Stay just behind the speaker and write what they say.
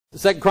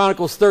2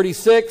 Chronicles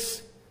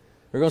 36.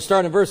 We're going to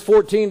start in verse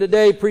 14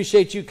 today.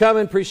 Appreciate you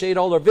coming. Appreciate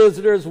all our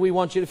visitors. We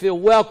want you to feel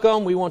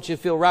welcome. We want you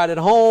to feel right at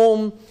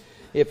home.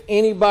 If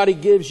anybody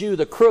gives you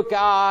the crook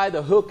eye,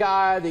 the hook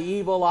eye, the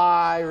evil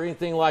eye, or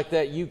anything like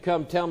that, you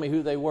come tell me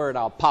who they were and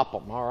I'll pop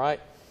them, all right?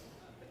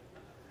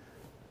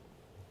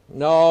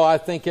 No, I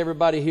think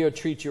everybody here will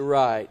treat you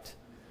right.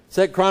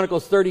 2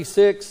 Chronicles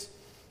 36,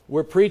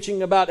 we're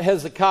preaching about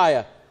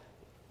Hezekiah.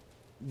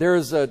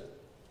 There's a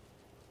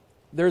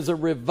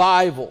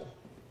revival.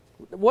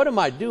 What am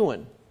I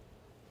doing?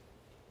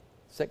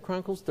 2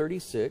 Chronicles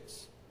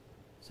 36.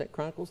 2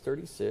 Chronicles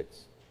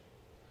 36.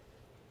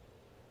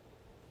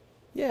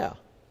 Yeah.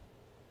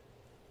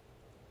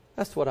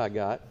 That's what I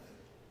got.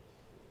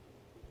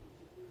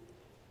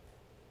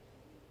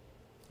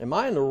 Am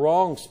I in the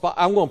wrong spot?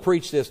 I'm going to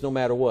preach this no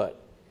matter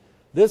what.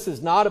 This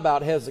is not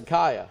about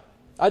Hezekiah.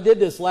 I did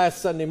this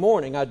last Sunday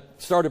morning. I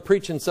started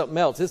preaching something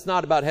else. It's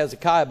not about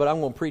Hezekiah, but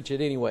I'm going to preach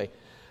it anyway.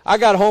 I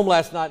got home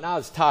last night and I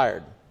was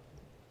tired.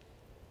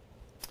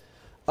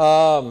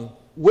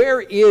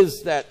 Where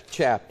is that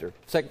chapter?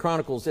 2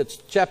 Chronicles, it's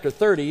chapter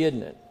 30,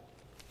 isn't it?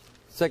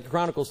 2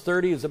 Chronicles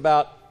 30 is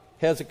about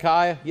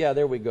Hezekiah. Yeah,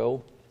 there we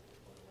go.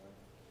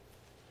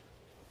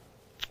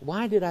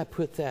 Why did I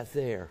put that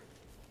there?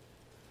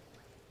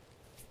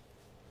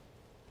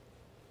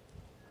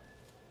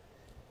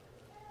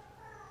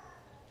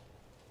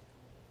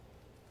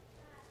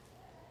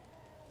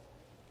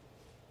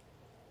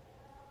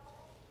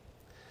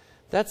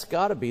 That's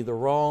got to be the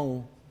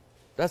wrong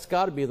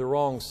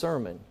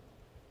sermon.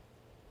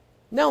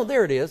 No,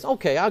 there it is.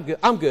 Okay,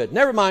 I'm good.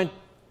 Never mind.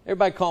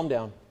 Everybody calm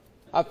down.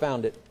 I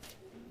found it.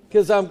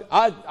 Because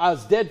I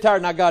was dead tired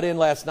and I got in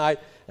last night.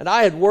 And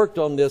I had worked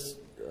on this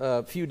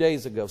a few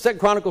days ago. 2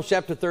 Chronicles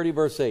chapter 30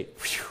 verse 8.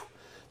 Whew.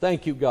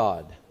 Thank you,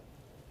 God.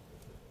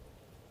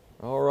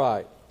 All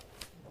right.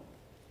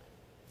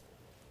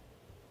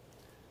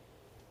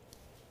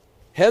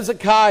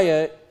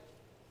 Hezekiah,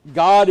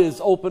 God has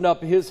opened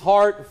up his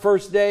heart.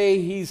 First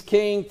day, he's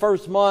king.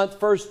 First month,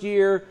 first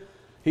year,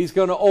 he's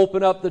going to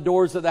open up the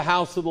doors of the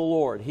house of the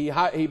Lord. He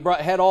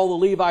had all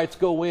the Levites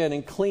go in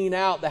and clean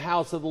out the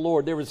house of the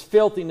Lord. There was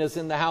filthiness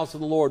in the house of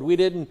the Lord.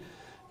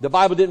 The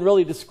Bible didn't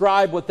really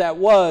describe what that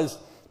was,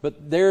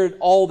 but there,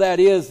 all that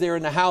is there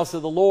in the house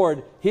of the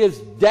Lord. His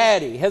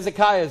daddy,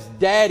 Hezekiah's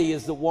daddy,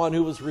 is the one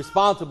who was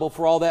responsible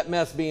for all that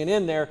mess being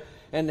in there.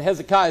 And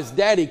Hezekiah's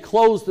daddy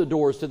closed the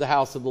doors to the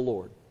house of the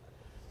Lord.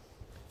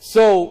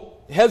 So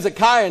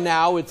Hezekiah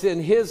now, it's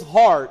in his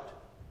heart,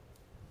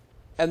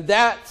 and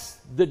that's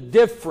the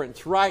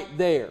difference right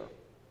there.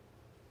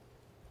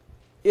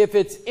 If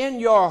it's in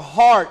your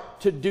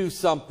heart to do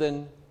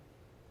something,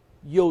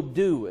 you'll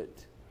do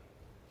it.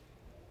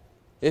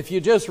 If you're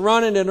just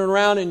running it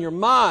around in your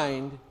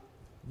mind,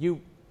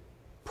 you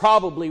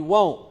probably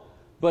won't.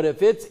 But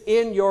if it's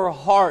in your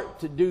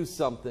heart to do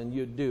something,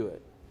 you do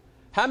it.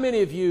 How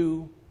many of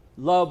you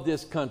love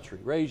this country?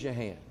 Raise your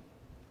hand.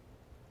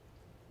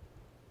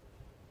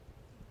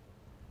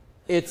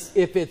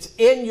 If it's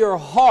in your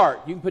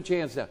heart, you can put your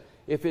hands down.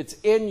 If it's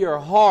in your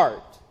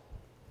heart,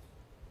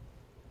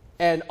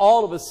 and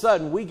all of a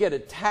sudden we get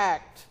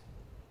attacked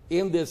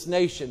in this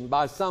nation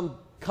by some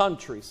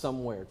country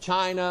somewhere,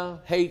 China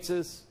hates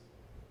us,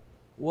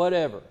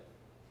 whatever,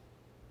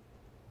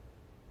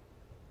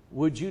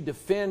 would you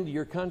defend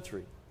your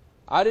country?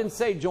 I didn't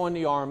say join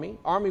the army.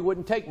 Army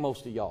wouldn't take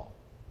most of y'all.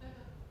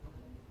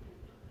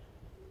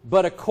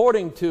 But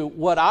according to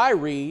what I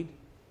read,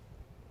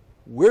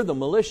 we're the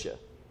militia.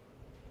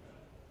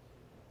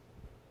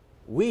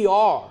 We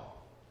are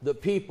the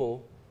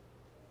people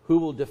who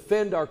will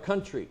defend our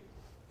country.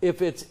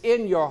 If it's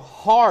in your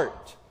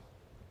heart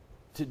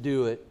to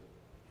do it,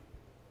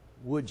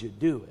 would you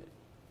do it?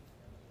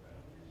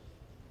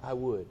 I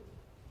would.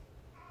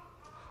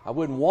 I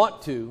wouldn't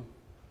want to,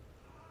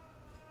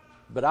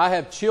 but I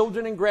have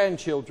children and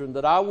grandchildren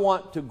that I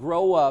want to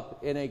grow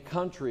up in a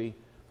country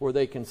where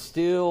they can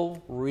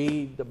still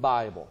read the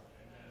Bible.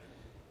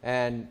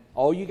 And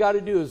all you got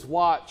to do is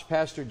watch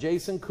Pastor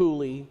Jason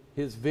Cooley,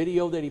 his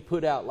video that he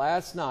put out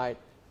last night,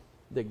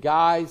 the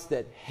guys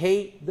that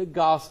hate the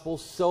gospel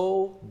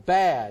so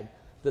bad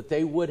that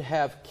they would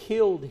have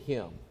killed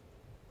him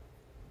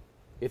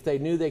if they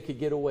knew they could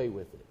get away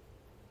with it.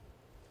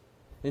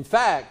 In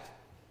fact,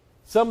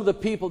 some of the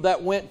people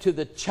that went to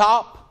the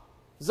CHOP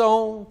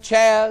zone,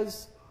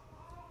 Chaz,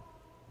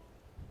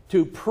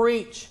 to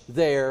preach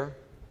there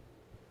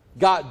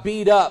got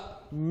beat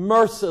up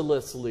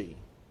mercilessly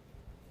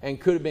and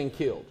could have been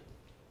killed.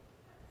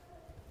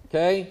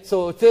 Okay?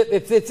 So if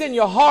it's in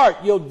your heart,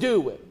 you'll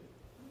do it.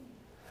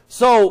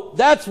 So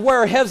that's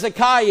where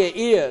Hezekiah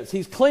is.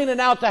 He's cleaning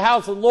out the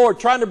house of the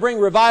Lord, trying to bring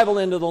revival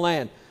into the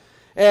land.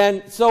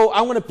 And so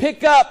I'm going to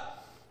pick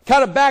up,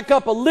 kind of back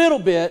up a little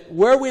bit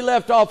where we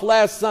left off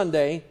last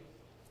Sunday.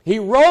 He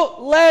wrote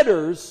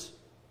letters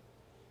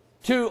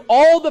to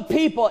all the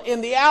people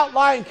in the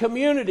outlying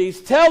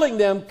communities telling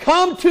them,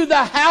 come to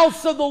the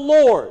house of the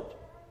Lord.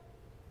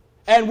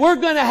 And we're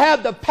going to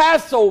have the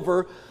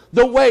Passover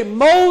the way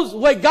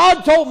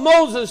God told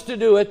Moses to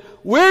do it.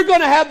 we're going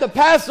to have the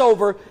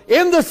Passover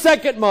in the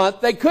second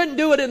month. They couldn't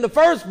do it in the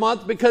first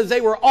month because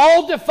they were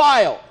all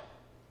defiled.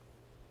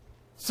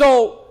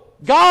 So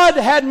God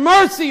had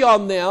mercy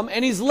on them,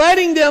 and He's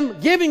letting them,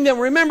 giving them,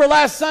 remember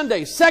last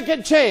Sunday,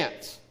 second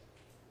chance.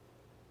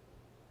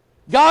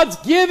 God's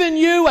given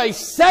you a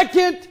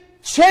second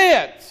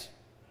chance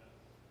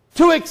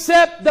to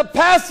accept the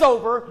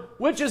Passover,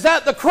 which is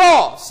at the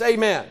cross.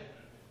 Amen.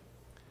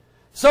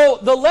 So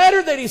the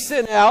letter that He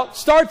sent out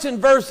starts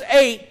in verse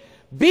 8.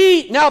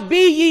 Now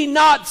be ye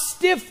not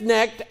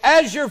stiff-necked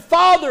as your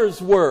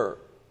fathers were,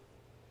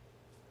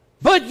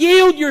 but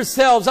yield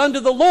yourselves unto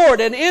the Lord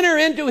and enter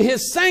into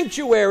His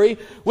sanctuary,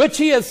 which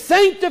He has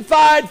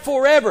sanctified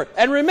forever.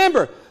 And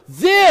remember,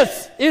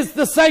 this is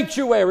the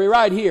sanctuary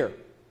right here.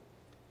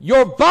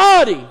 Your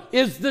body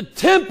is the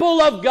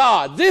temple of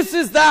God. This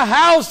is the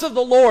house of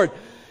the Lord.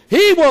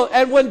 He will,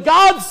 and when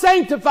God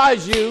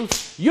sanctifies you,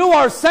 you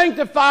are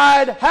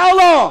sanctified how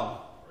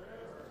long?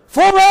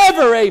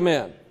 Forever.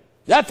 Amen.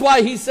 That's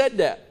why He said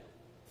that.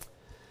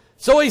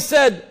 So He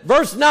said,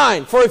 verse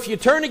 9, for if you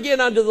turn again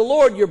unto the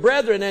Lord, your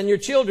brethren and your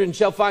children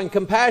shall find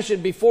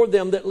compassion before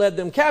them that led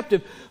them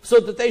captive, so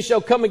that they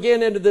shall come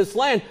again into this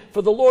land.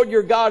 For the Lord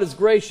your God is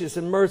gracious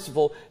and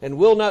merciful, and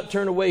will not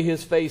turn away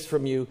His face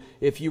from you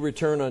if you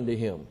return unto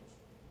Him.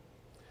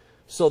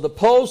 So the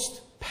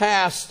post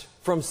passed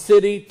from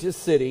city to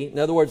city. In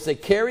other words, they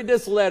carried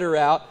this letter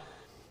out,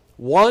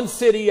 one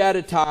city at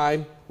a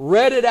time,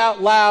 read it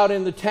out loud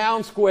in the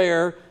town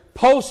square,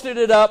 posted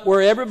it up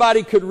where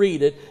everybody could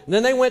read it. And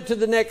then they went to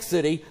the next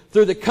city,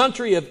 through the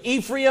country of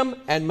Ephraim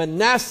and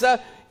Manasseh,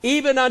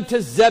 even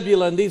unto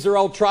Zebulun. These are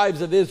all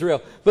tribes of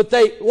Israel. But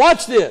they,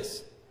 watch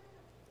this.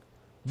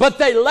 But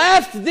they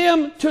laughed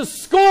them to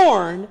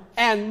scorn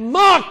and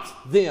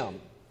mocked them.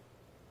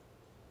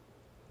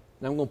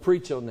 Now I'm going to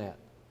preach on that.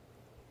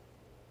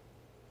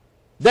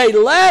 They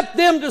laughed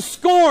them to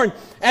scorn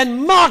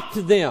and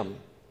mocked them.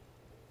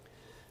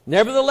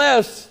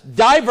 Nevertheless,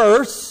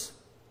 diverse,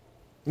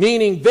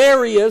 meaning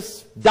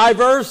various,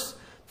 diverse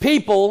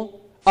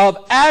people of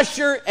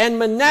Asher and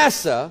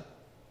Manasseh,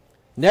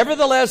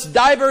 nevertheless,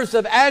 divers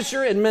of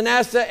Asher and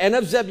Manasseh and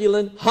of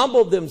Zebulun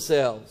humbled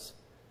themselves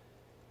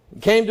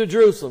and came to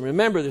Jerusalem.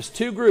 Remember, there's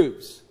two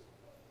groups.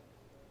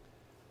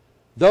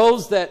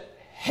 Those that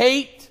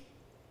hate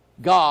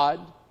God,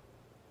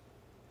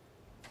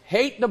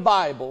 hate the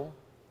Bible,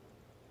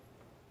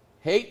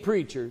 hate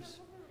preachers,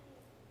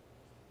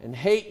 and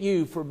hate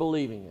you for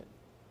believing it.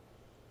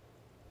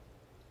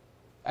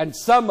 And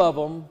some of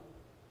them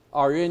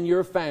are in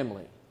your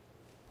family.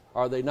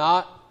 Are they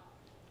not?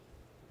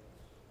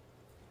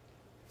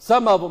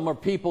 Some of them are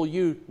people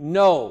you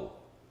know,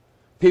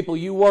 people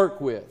you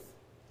work with.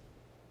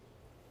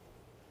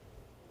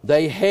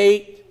 They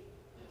hate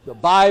the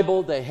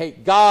Bible, they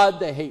hate God,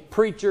 they hate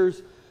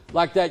preachers,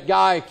 like that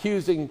guy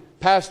accusing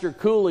Pastor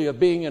Cooley of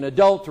being an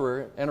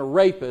adulterer and a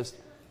rapist.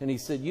 And he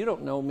said, you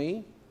don't know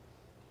me.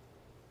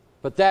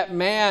 But that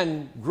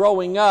man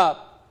growing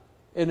up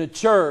in a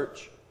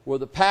church where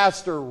the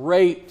pastor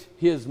raped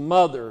his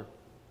mother,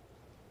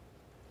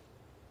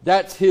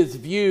 that's his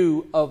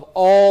view of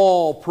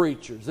all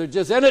preachers. They're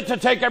just in it to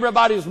take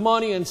everybody's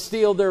money and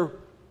steal their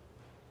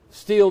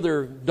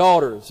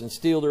daughters and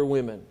steal their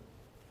women.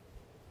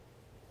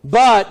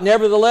 But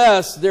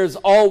nevertheless, there's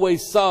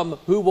always some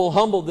who will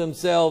humble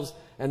themselves,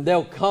 and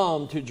they'll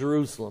come to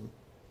Jerusalem.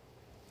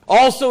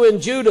 Also in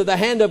Judah, the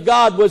hand of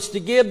God was to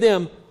give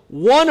them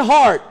one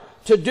heart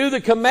to do the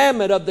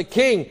commandment of the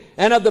king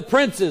and of the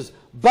princes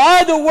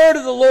by the word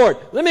of the Lord.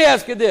 Let me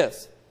ask you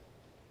this.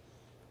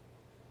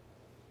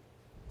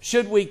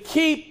 Should we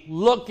keep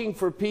looking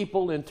for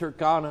people in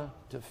Turkana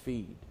to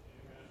feed?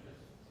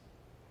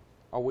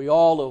 Are we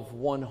all of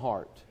one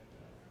heart?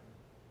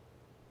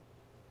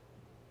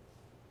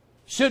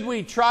 Should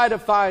we try to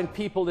find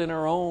people in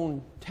our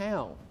own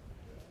town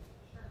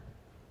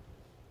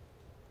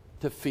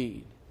to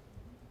feed?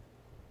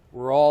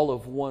 We're all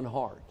of one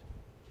heart.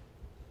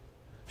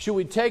 Should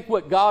we take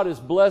what God has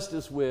blessed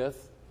us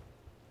with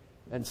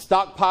and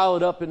stockpile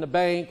it up in the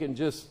bank and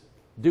just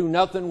do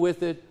nothing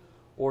with it?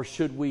 Or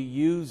should we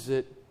use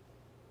it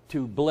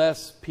to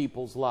bless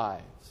people's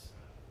lives?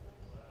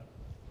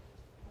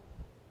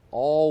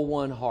 All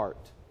one heart.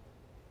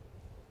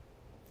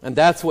 And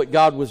that's what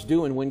God was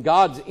doing. When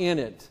God's in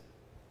it,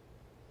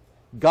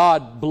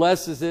 God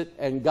blesses it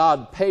and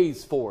God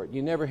pays for it.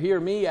 You never hear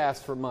me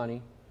ask for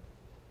money.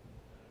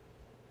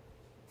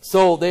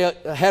 So they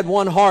had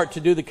one heart to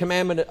do the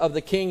commandment of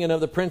the king and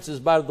of the princes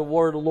by the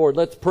word of the Lord.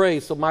 Let's pray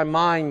so my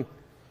mind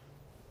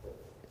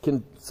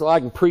so I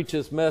can preach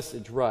this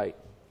message right.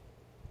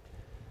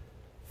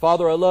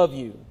 Father, I love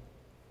you.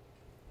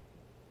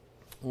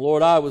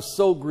 Lord, I was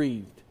so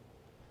grieved.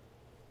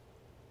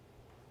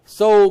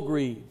 So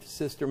grieved.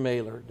 Sister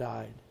Mailer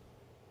died.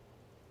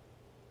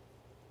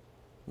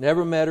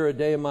 Never met her a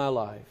day in my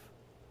life.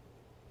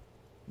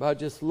 But I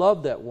just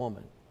loved that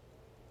woman.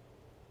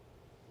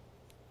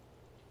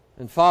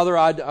 And Father,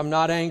 I'm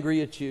not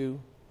angry at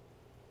you,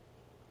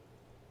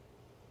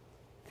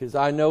 Because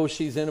I know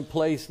she's in a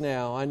place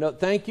now. I know.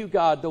 Thank you,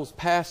 God, those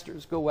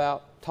pastors go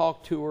out,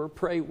 talk to her,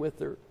 pray with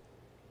her.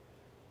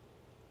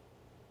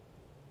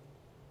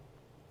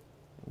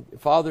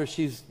 Father,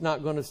 she's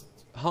not going to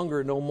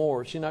hunger no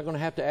more. She's not going to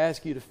have to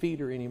ask you to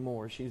feed her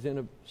anymore. She's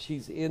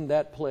in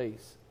that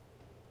place.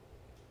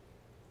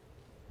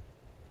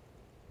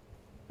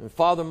 And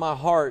Father, my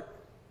heart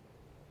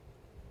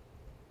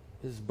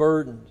is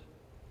burdened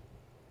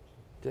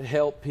to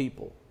help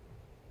people,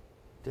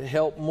 to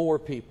help more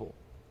people.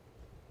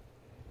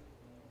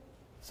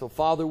 So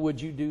Father,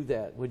 would you do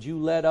that? Would you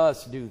let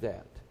us do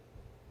that?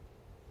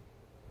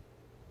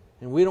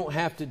 And we don't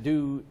have to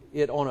do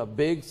it on a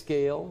big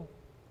scale.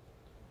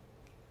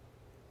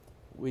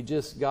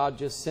 God,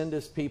 just send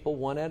us people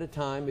one at a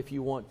time if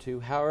you want to.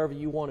 However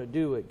you want to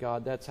do it,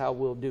 God, that's how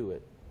we'll do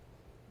it.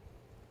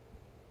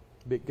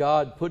 But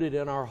God, put it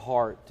in our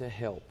heart to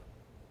help.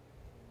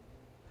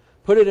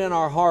 Put it in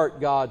our heart,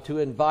 God, to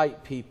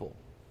invite people.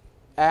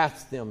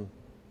 Ask them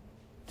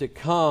to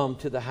come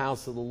to the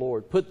house of the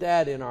Lord. Put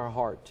that in our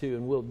heart too,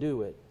 and we'll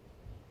do it.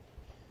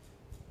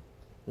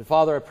 And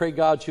Father, I pray,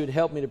 God, you would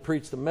help me to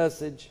preach the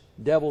message.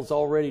 The devil's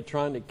already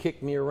trying to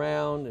kick me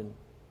around and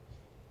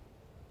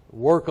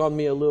work on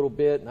me a little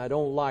bit, and I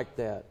don't like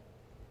that.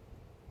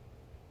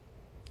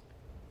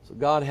 So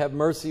God, have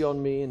mercy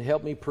on me and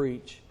help me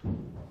preach.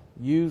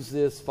 Use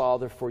this,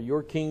 Father, for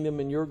your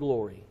kingdom and your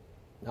glory,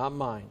 not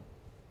mine.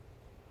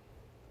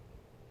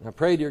 And I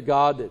pray, dear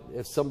God, that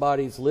if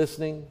somebody's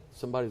listening,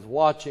 somebody's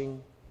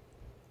watching,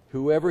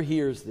 whoever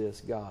hears this,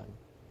 God,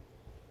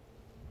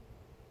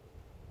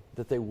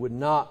 that they would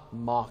not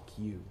mock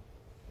you.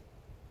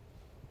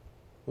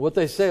 What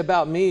they say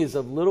about me is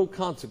of little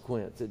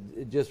consequence.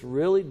 It just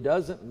really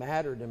doesn't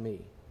matter to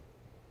me.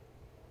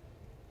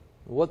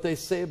 What they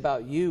say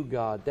about you,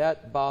 God,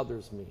 that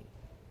bothers me.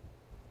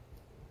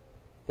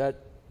 That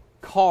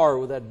car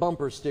with that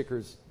bumper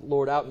stickers,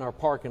 Lord, out in our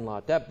parking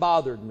lot, that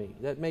bothered me.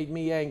 That made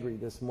me angry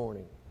this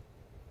morning.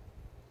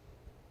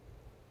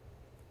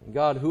 And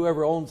God,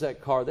 whoever owns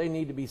that car, they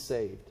need to be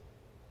saved.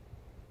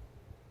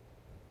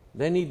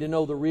 They need to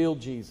know the real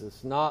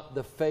Jesus, not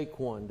the fake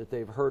one that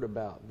they've heard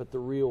about, but the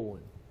real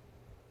one.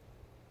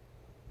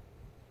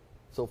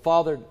 So,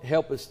 Father,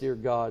 help us, dear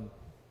God,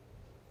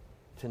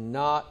 to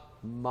not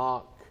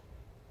mock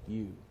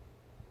you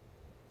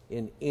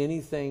in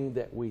anything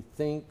that we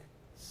think,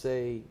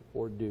 say,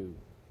 or do.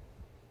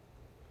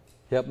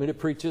 Help me to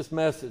preach this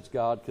message,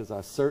 God, because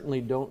I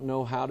certainly don't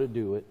know how to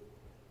do it.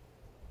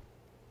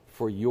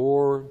 For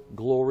your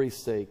glory's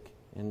sake.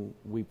 And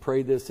we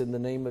pray this in the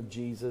name of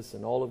Jesus,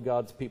 and all of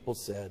God's people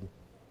said,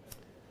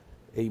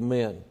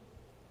 amen.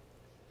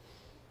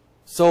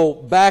 So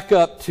back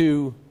up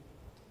to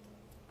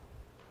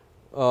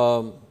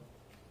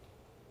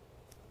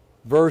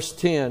verse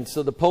 10.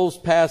 So the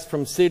post passed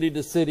from city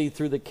to city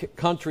through the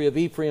country of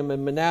Ephraim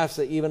and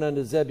Manasseh, even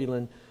unto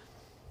Zebulun.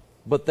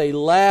 But they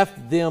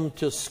laughed them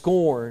to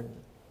scorn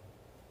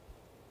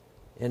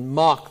and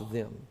mocked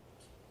them.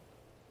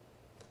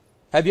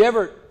 Have you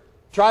ever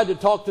tried to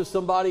talk to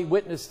somebody,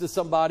 witness to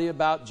somebody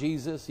about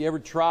Jesus? You ever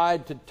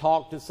tried to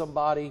talk to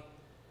somebody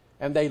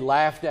and they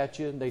laughed at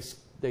you and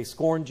they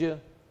scorned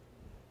you?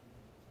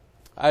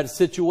 I had a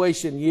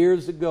situation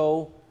years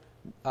ago,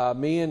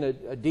 me and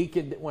a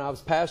deacon, when I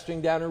was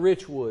pastoring down in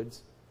Richwoods.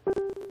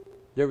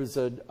 There was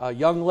a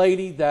young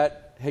lady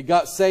that had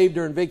got saved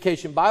during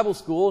Vacation Bible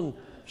School, and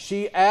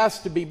she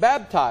asked to be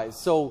baptized.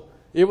 So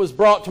it was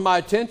brought to my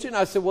attention.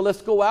 I said, well,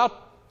 let's go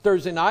out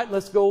Thursday night and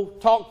let's go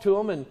talk to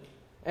them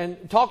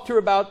and talk to her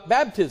about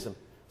baptism.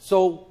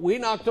 So we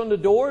knocked on the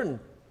door and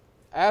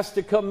asked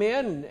to come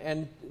in,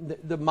 and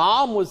the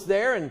mom was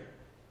there,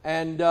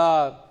 and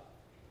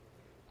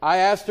I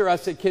asked her, I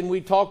said, can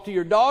we talk to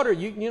your daughter?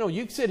 You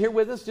can sit here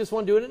with us, just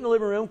want to do it in the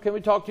living room. Can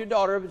we talk to your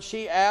daughter? But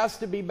she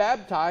asked to be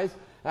baptized,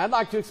 and I'd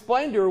like to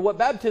explain to her what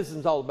baptism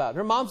is all about.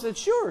 Her mom said,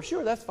 sure,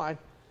 that's fine.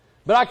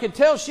 But I could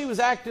tell she was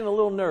acting a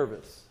little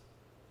nervous.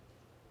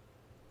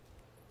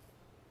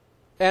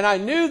 And I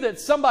knew that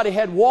somebody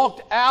had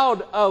walked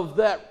out of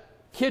that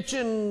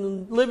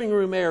kitchen living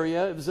room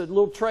area. It was a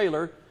little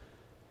trailer.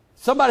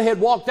 Somebody had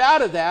walked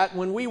out of that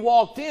when we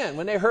walked in.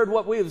 When they heard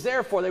what we was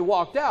there for, they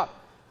walked out.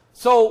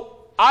 So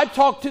I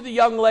talked to the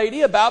young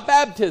lady about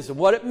baptism,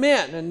 what it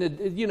meant.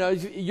 And,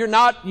 you're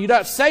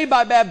not saved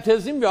by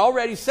baptism. You're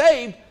already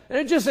saved. And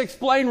it just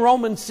explained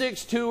Romans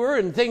 6 to her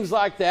and things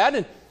like that.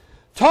 And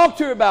talked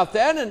to her about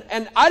that.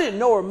 And I didn't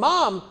know her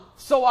mom.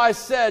 So I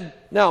said,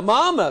 now,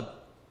 Mama,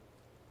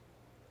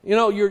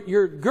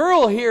 your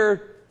girl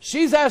here,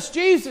 she's asked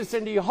Jesus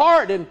into your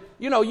heart. And,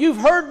 you've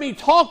heard me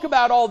talk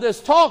about all this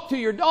talk to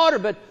your daughter.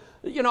 But,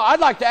 I'd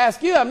like to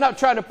ask you, I'm not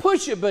trying to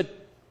push you, but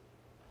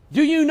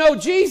do you know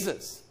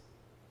Jesus?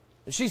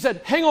 And she said,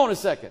 hang on a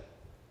second.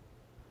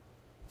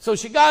 So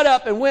she got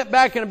up and went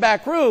back in the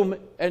back room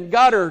and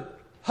got her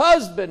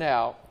husband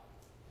out.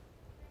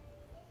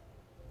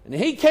 And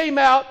he came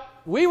out.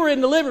 We were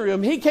in the living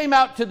room. He came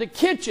out to the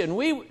kitchen.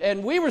 We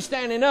were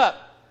standing up.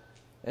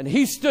 And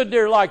he stood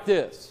there like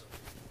this.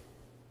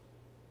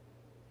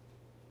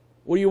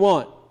 What do you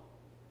want?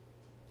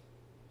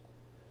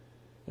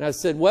 And I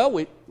said, well,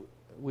 we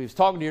was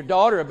talking to your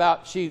daughter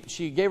about, she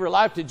gave her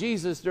life to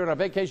Jesus during our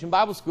vacation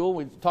Bible school.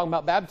 We were talking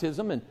about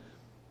baptism. And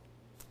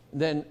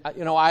then,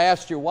 I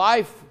asked your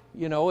wife,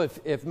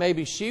 if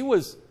maybe she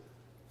was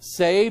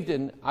saved.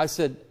 And I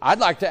said, I'd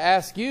like to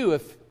ask you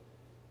if,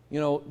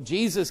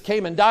 Jesus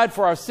came and died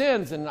for our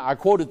sins. And I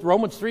quoted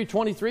Romans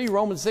 3:23,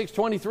 Romans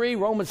 6:23,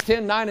 Romans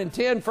 10:9 and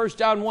 10, 1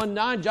 John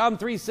 1:9, John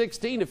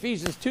 3:16,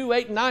 Ephesians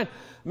 2:8 and 9.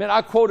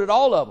 I quoted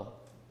all of them.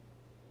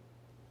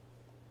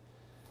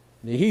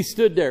 And he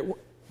stood there.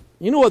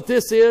 You know what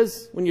this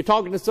is? When you're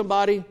talking to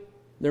somebody,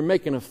 they're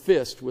making a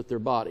fist with their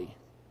body.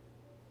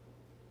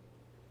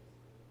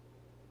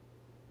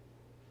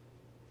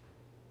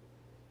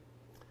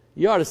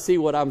 You ought to see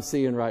what I'm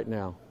seeing right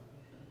now.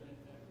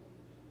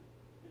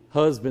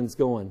 Husbands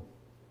going.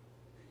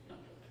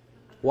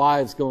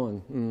 Wives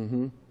going,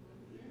 mm-hmm.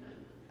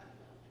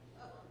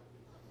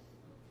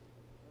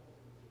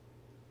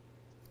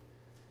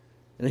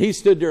 And he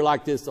stood there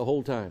like this the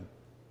whole time.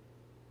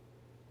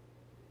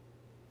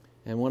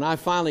 And when I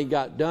finally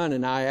got done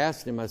and I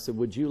asked him, I said,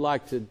 would you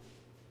like to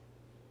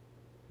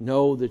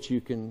know that you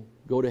can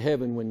go to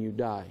heaven when you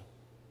die?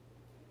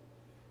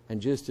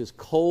 And just as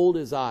cold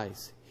as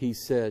ice, he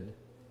said,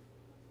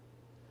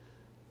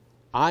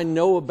 I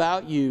know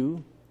about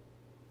you.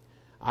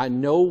 I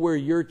know where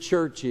your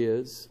church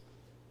is.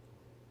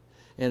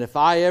 And if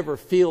I ever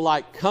feel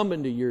like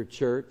coming to your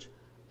church,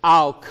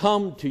 I'll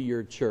come to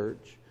your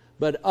church.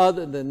 But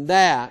other than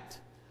that,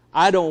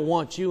 I don't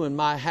want you in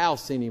my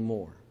house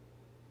anymore.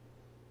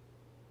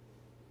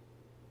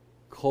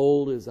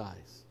 Cold as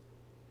ice.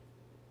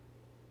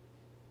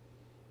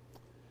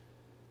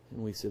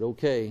 And we said,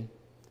 okay,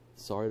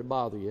 sorry to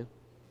bother you.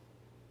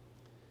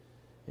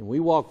 And we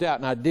walked out,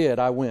 and I did.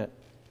 I went.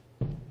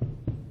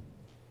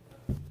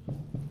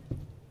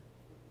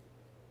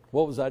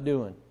 What was I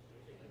doing?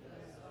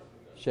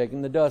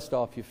 Shaking the dust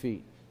off your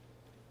feet.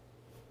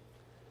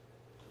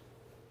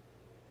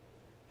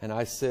 And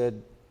I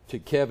said to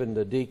Kevin,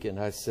 the deacon,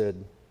 I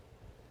said,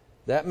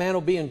 that man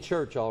will be in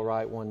church all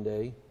right one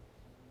day.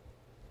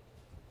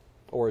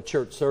 Or a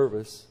church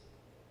service.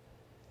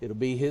 It'll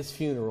be his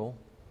funeral.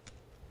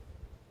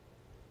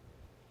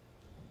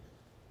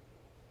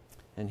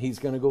 And he's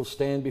going to go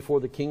stand before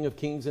the King of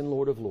Kings and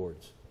Lord of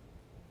Lords.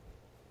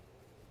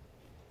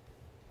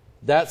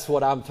 That's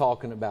what I'm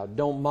talking about.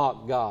 Don't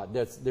mock God.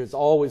 There's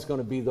always going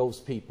to be those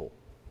people.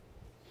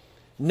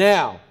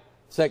 Now,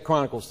 2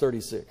 Chronicles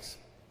 36.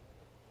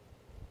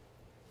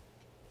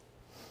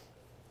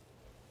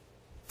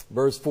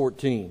 Verse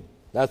 14.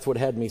 That's what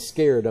had me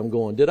scared. I'm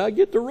going, did I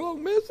get the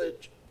wrong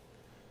message?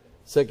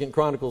 2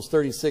 Chronicles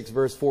 36,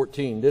 verse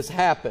 14. This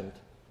happened.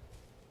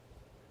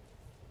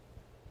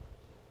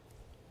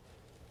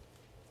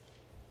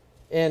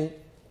 And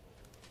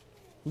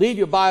leave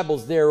your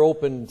Bibles there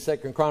open, 2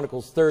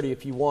 Chronicles 30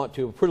 if you want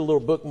to. Put a little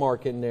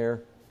bookmark in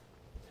there.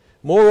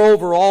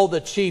 Moreover, all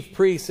the chief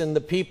priests and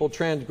the people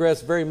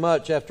transgressed very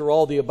much after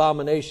all the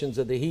abominations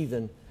of the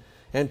heathen,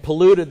 and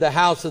polluted the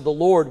house of the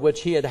Lord,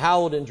 which he had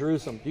hallowed in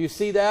Jerusalem. Do you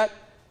see that?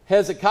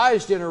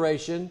 Hezekiah's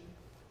generation,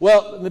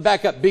 well, let me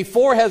back up.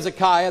 Before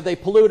Hezekiah, they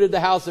polluted the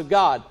house of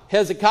God.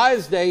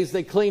 Hezekiah's days,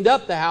 they cleaned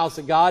up the house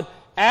of God.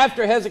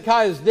 After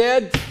Hezekiah's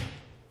dead,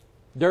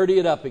 dirty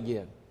it up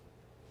again.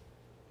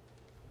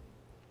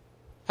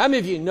 How many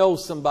of you know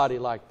somebody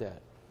like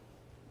that?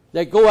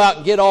 They go out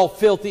and get all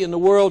filthy in the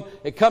world.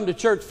 They come to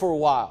church for a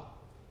while.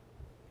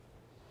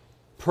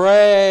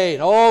 Pray.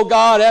 Oh,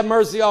 God, have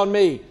mercy on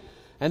me.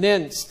 And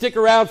then stick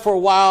around for a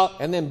while,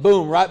 and then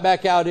boom, right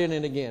back out in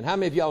it again. How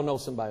many of y'all know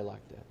somebody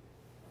like that?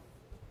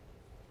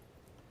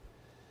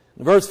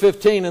 In verse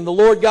 15, and the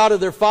Lord God of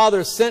their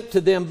fathers sent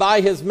to them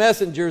by his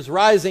messengers,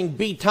 rising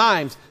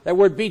betimes. That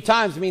word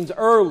betimes means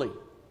early.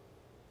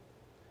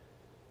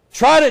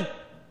 Try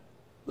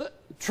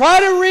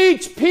to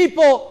reach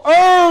people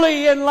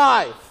early in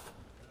life,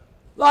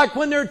 like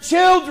when they're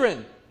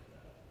children.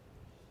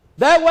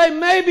 That way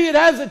maybe it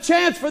has a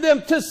chance for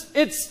them to,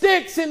 it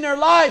sticks in their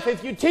life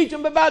if you teach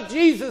them about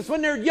Jesus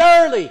when they're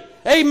early.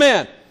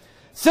 Amen.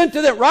 Sent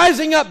to them,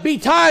 rising up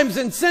betimes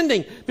and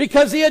sending,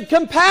 because he had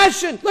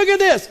compassion. Look at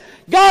this.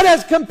 God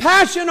has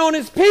compassion on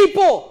his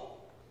people.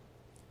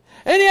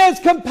 And he has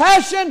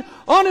compassion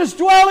on his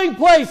dwelling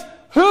place.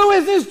 Who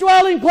is his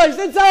dwelling place?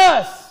 It's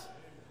us.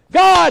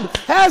 God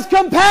has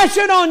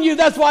compassion on you.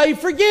 That's why he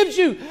forgives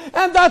you.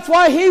 And that's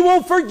why he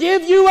will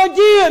forgive you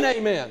again.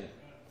 Amen.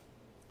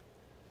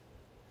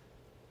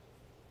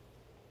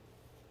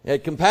 He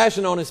had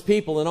compassion on his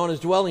people and on his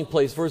dwelling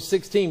place. Verse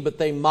 16, but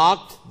they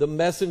mocked the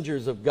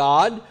messengers of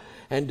God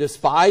and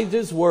despised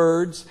his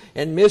words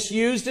and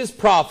misused his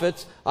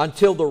prophets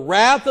until the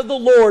wrath of the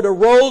Lord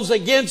arose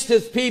against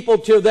his people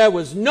till there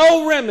was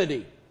no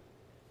remedy.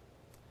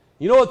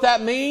 You know what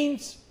that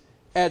means?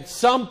 At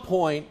some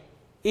point,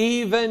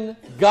 even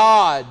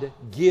God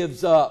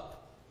gives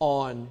up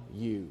on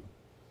you.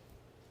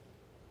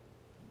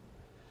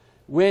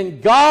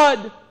 When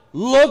God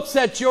looks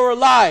at your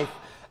life,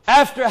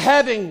 after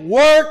having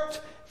worked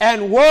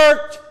and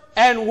worked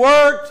and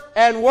worked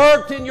and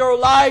worked in your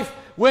life,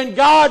 when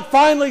God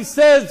finally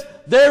says,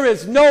 there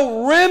is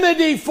no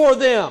remedy for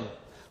them.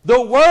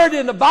 The word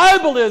in the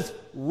Bible is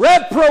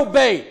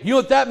reprobate. You know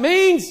what that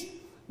means?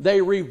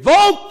 They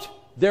revoked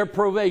their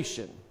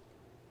probation.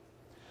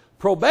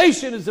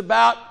 Probation is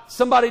about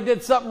somebody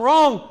did something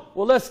wrong.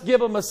 Well, let's give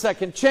them a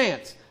second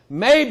chance.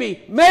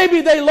 Maybe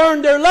they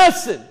learned their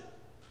lesson.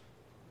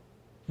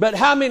 But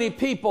how many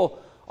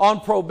people on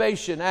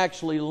probation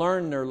actually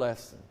learn their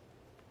lesson?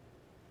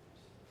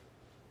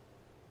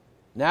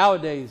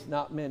 Nowadays,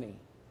 not many.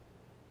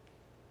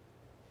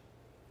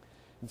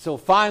 And so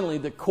finally,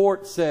 the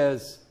court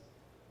says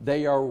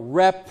they are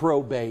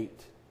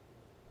reprobate.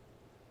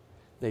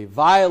 They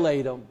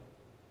violate them,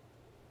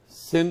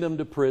 send them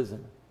to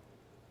prison.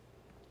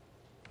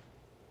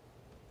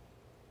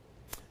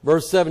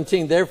 Verse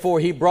 17, therefore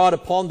he brought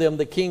upon them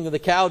the king of the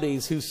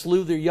Chaldees, who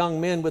slew their young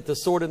men with the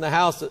sword in the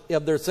house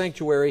of their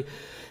sanctuary,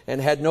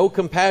 and had no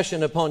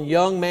compassion upon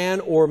young man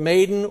or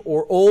maiden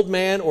or old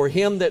man or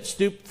him that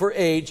stooped for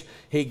age.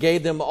 He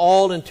gave them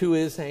all into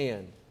his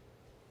hand.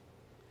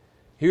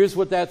 Here's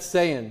what that's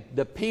saying.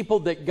 The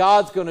people that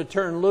God's going to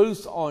turn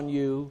loose on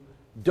you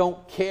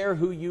don't care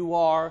who you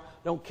are,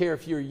 don't care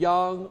if you're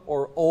young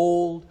or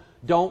old,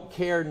 don't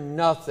care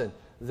nothing.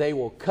 They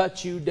will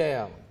cut you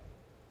down.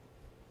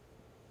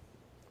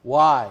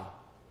 Why?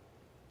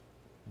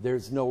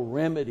 There's no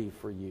remedy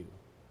for you.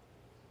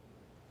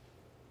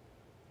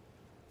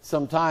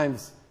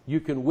 Sometimes you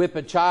can whip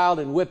a child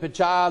and whip a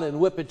child and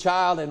whip a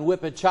child and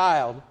whip a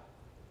child,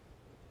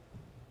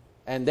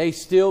 and they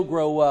still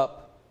grow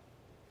up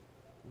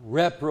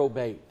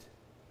reprobate.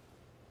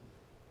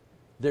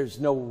 There's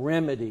no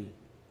remedy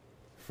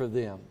for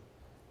them.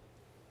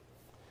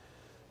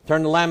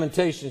 Turn to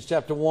Lamentations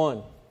chapter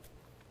 1.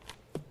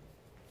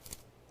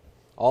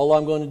 All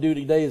I'm going to do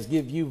today is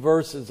give you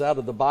verses out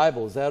of the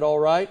Bible. Is that all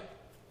right?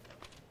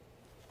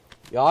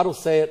 You ought to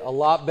say it a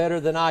lot better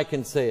than I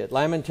can say it.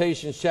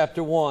 Lamentations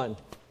chapter 1,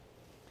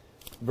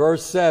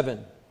 verse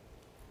 7.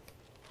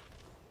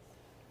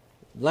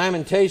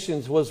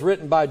 Lamentations was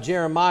written by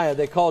Jeremiah.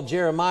 They called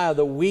Jeremiah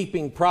the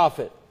weeping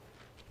prophet.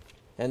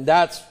 And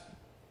that's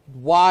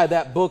why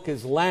that book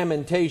is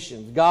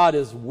Lamentations. God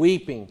is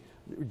weeping.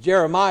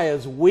 Jeremiah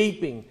is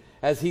weeping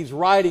as he's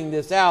writing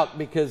this out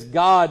because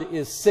God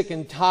is sick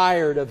and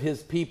tired of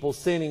his people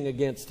sinning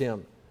against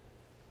him.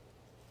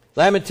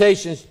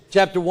 Lamentations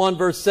chapter 1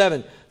 verse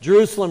 7.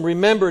 Jerusalem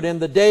remembered in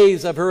the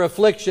days of her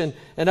affliction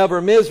and of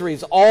her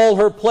miseries all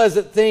her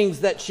pleasant things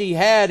that she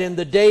had in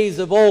the days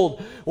of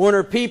old, when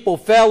her people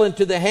fell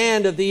into the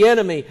hand of the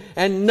enemy,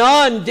 and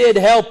none did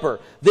help her.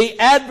 The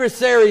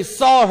adversaries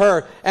saw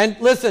her and,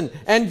 listen,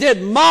 and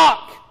did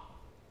mock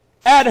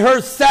at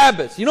her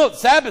Sabbaths. You know what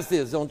Sabbath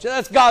is, don't you?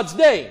 That's God's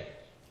day.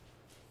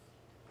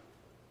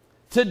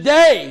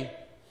 Today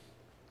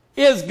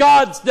is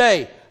God's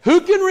day. Who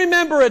can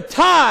remember a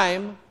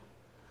time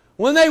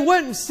when they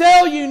wouldn't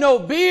sell you no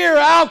beer or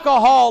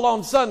alcohol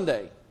on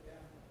Sunday?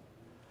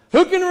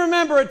 Who can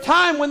remember a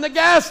time when the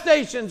gas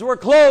stations were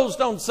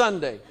closed on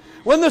Sunday?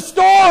 When the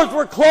stores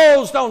were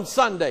closed on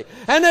Sunday?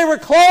 And they were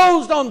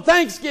closed on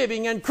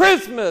Thanksgiving and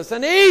Christmas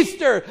and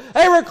Easter.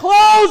 They were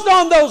closed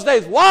on those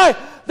days. Why?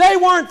 They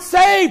weren't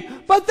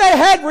saved, but they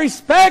had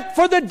respect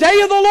for the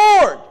day of the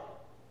Lord.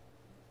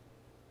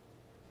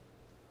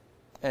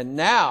 And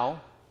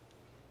now,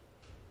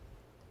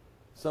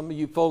 some of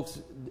you folks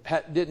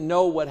didn't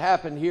know what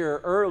happened here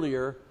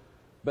earlier,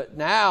 but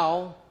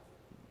now,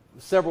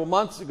 several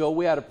months ago,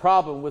 we had a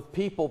problem with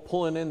people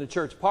pulling in the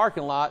church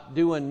parking lot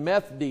doing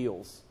meth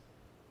deals.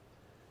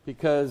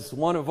 Because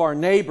one of our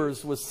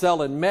neighbors was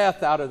selling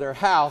meth out of their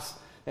house,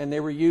 and they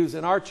were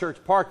using our church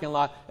parking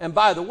lot. And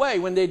by the way,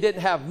 when they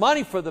didn't have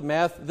money for the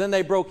meth, then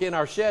they broke in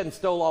our shed and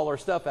stole all our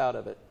stuff out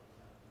of it.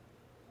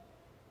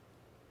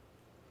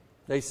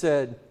 They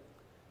said,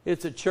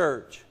 "It's a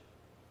church.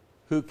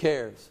 Who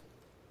cares?"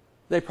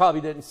 They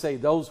probably didn't say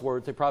those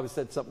words. They probably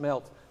said something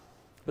else.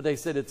 But they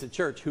said, "It's a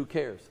church. Who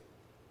cares?"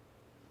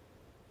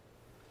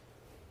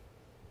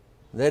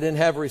 They didn't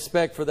have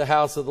respect for the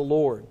house of the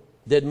Lord.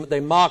 They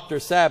mocked her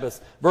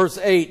Sabbaths. Verse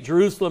 8,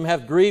 Jerusalem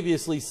hath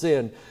grievously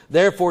sinned.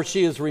 Therefore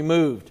she is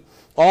removed.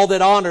 All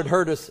that honored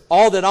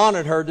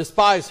her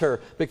despise her,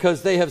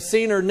 because they have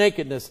seen her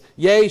nakedness.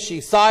 Yea,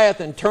 she sigheth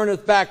and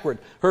turneth backward.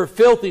 Her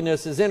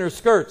filthiness is in her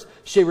skirts.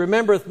 She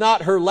remembereth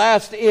not her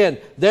last end.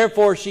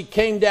 Therefore she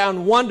came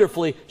down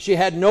wonderfully. She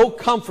had no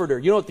comforter.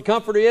 You know what the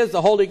comforter is?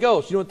 The Holy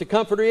Ghost. You know what the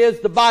comforter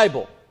is? The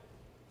Bible.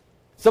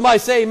 Somebody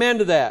say amen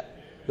to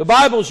that. The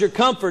Bible's your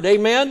comfort.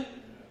 Amen?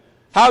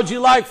 How would you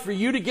like for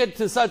you to get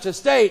to such a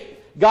state,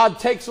 God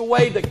takes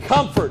away the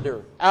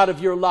comforter out of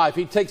your life.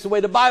 He takes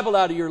away the Bible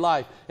out of your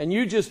life, and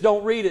you just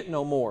don't read it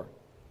no more.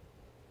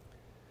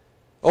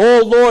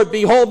 O Lord,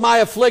 behold my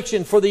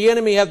affliction, for the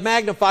enemy hath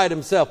magnified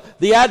himself.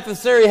 The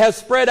adversary has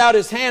spread out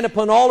his hand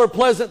upon all her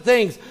pleasant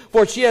things,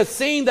 for she has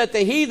seen that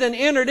the heathen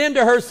entered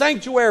into her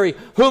sanctuary,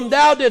 whom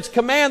thou didst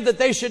command that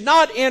they should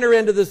not enter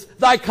into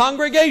thy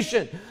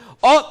congregation.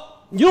 Oh,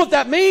 you know what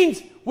that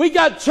means? We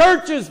got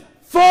churches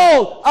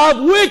full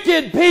of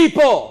wicked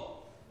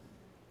people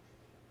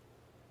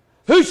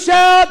who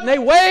shout and they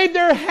wave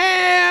their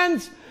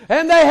hands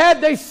and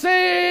they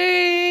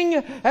sing,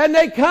 and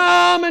they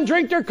come and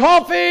drink their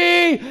coffee,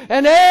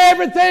 and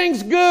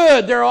everything's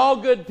good. They're all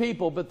good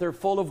people, but they're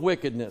full of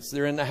wickedness.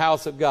 They're in the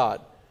house of God.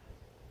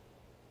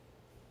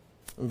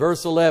 In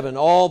verse 11,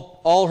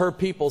 all her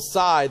people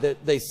sigh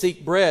that they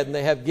seek bread, and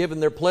they have given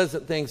their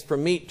pleasant things for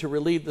meat to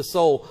relieve the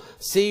soul.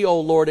 See, O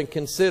Lord, and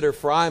consider,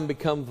 for I am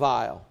become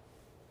vile.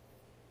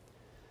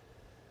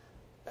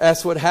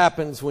 That's what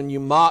happens when you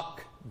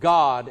mock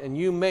God, and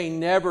you may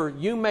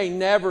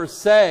never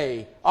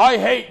say, I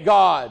hate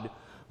God.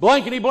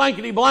 Blankety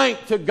blankety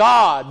blank to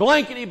God.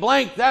 Blankety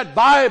blank that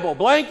Bible.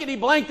 Blankety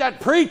blank that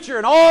preacher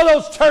and all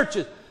those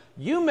churches.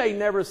 You may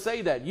never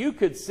say that. You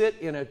could sit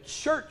in a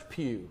church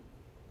pew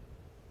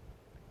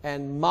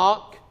and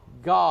mock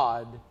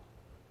God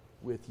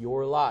with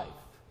your life.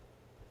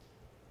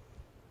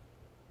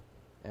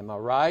 Am I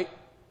right?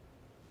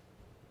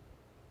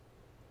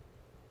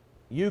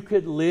 You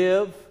could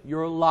live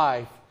your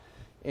life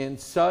in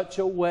such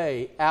a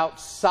way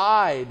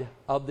outside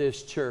of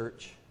this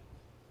church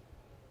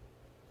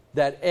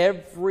that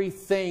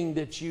everything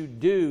that you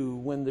do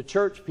when the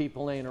church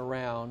people ain't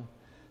around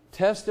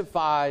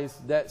testifies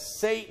that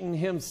Satan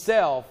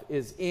himself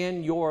is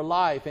in your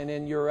life and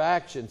in your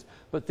actions.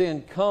 But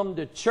then come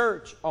to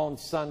church on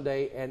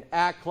Sunday and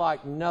act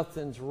like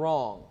nothing's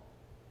wrong.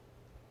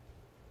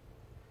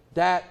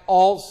 That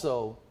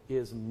also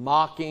is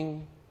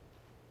mocking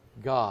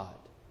God.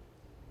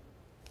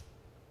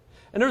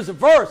 And there's a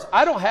verse,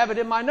 I don't have it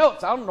in my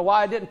notes. I don't know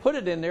why I didn't put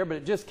it in there, but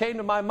it just came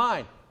to my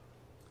mind.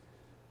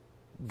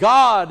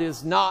 God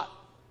is not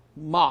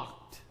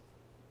mocked.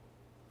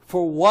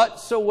 For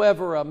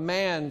whatsoever a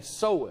man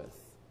soweth,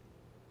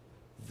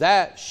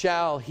 that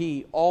shall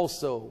he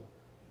also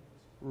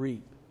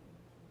reap.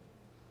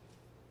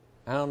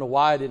 I don't know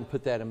why I didn't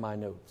put that in my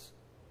notes.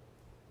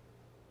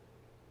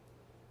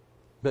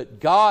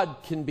 But God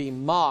can be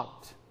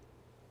mocked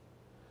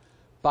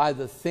by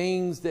the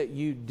things that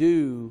you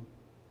do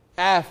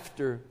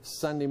after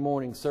Sunday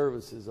morning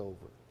service is over.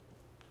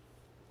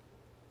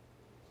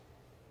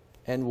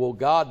 And will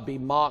God be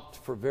mocked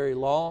for very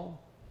long?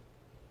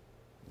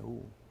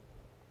 No.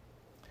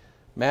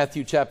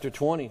 Matthew chapter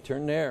 20,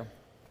 turn there.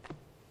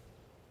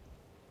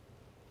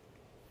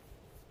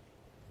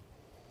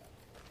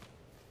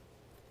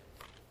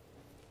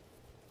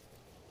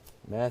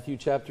 Matthew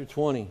chapter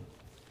 20.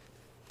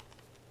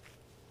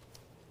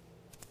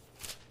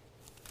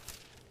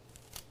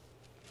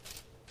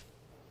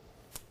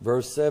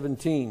 Verse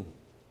 17.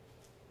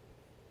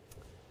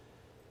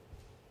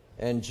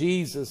 And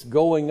Jesus,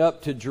 going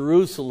up to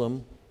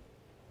Jerusalem,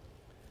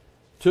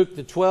 took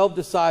the 12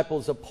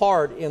 disciples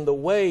apart in the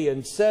way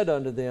and said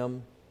unto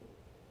them,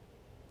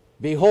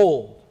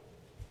 Behold,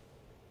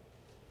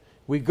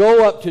 we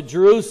go up to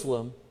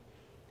Jerusalem,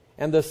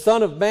 and the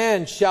Son of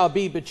Man shall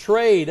be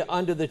betrayed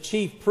unto the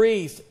chief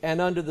priests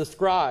and unto the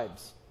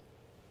scribes.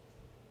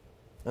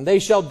 And they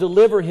shall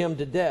deliver him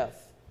to death.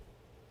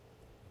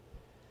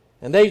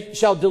 And they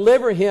shall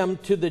deliver him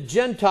to the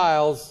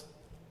Gentiles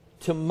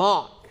to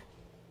mock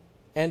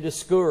and to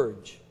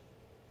scourge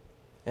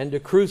and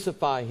to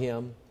crucify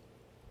him.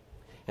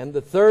 And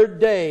the third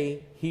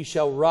day he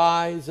shall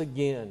rise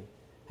again.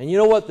 And you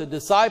know what the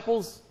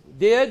disciples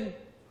did?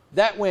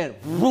 That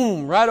went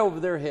boom right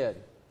over their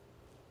head.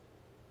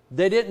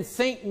 They didn't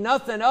think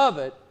nothing of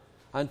it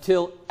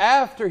until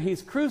after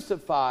he's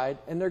crucified,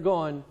 and they're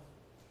going,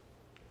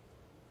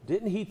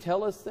 didn't he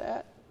tell us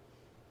that?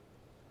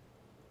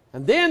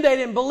 And then they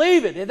didn't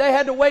believe it. And they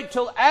had to wait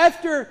till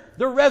after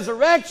the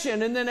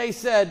resurrection, and then they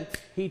said,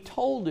 he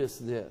told us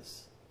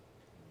this,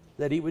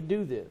 that he would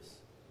do this.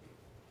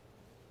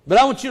 But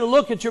I want you to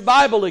look at your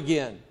Bible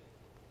again.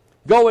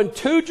 Going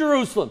to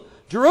Jerusalem.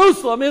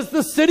 Jerusalem is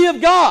the city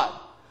of God.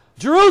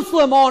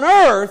 Jerusalem on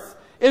earth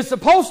is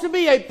supposed to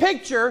be a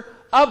picture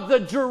of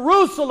the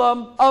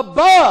Jerusalem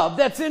above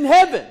that's in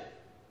heaven.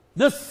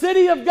 The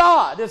city of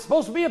God is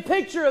supposed to be a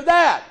picture of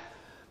that.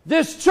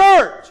 This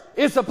church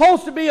is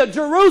supposed to be a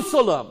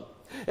Jerusalem.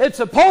 It's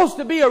supposed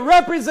to be a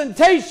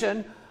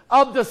representation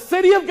of the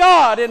city of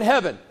God in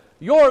heaven.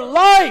 Your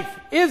life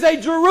is a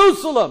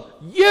Jerusalem.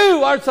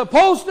 You are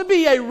supposed to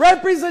be a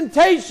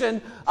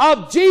representation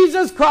of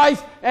Jesus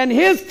Christ and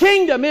His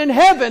kingdom in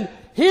heaven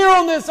here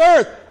on this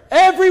earth.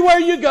 Everywhere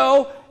you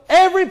go,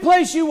 every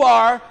place you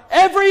are,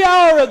 every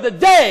hour of the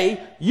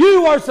day,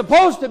 you are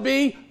supposed to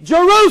be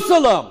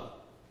Jerusalem.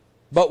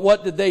 But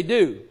what did they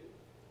do?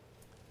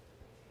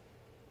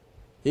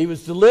 He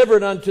was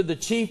delivered unto the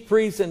chief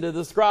priests and to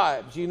the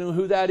scribes. You know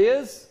who that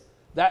is?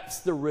 That's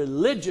the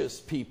religious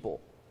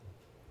people.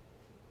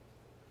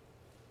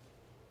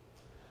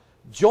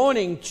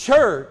 Joining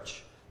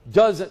church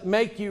doesn't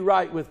make you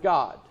right with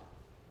God.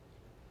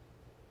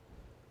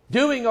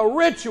 Doing a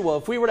ritual,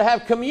 if we were to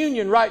have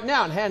communion right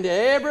now and hand to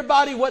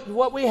everybody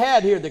what we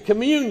had here, the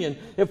communion,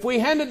 if we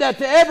handed that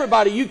to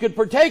everybody, you could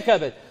partake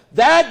of it.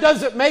 That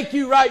doesn't make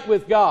you right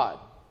with God.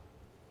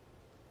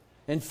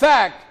 In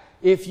fact,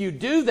 if you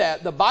do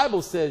that, the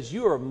Bible says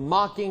you are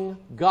mocking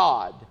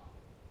God.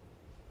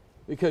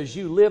 because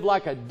you live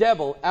like a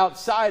devil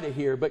outside of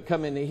here, but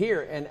come into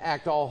here and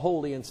act all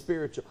holy and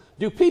spiritual.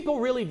 Do people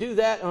really do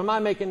that, or am I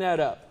making that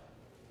up?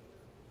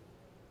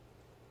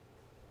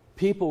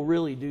 People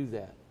really do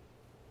that.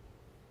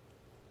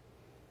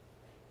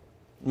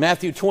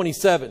 Matthew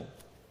 27.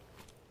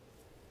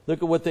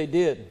 Look at what they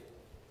did.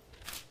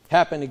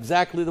 Happened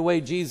exactly the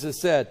way Jesus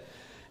said.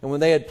 And when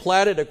they had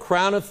platted a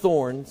crown of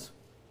thorns,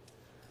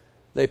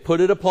 they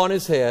put it upon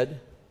his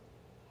head,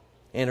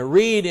 and a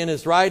reed in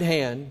his right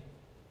hand.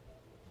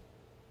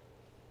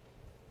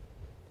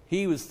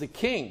 He was the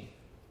king.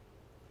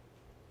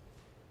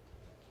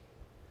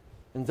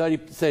 And so he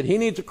said, he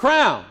needs a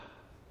crown.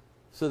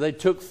 So they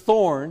took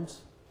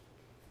thorns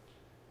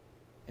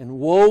and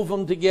wove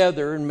them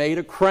together and made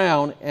a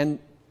crown. And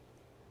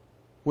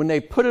when they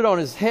put it on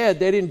his head,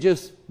 they didn't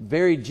just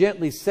very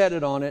gently set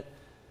it on it.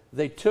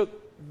 They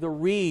took the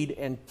reed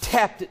and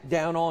tapped it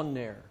down on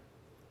there.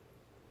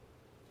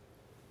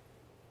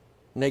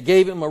 And they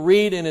gave him a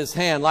reed in his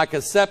hand like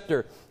a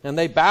scepter. And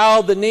they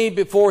bowed the knee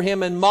before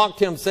him and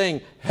mocked him,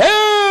 saying,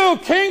 "Hail,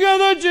 King of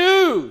the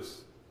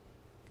Jews!"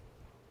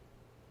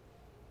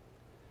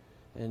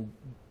 And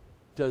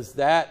does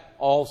that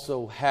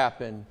also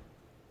happen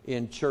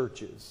in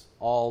churches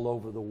all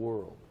over the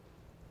world?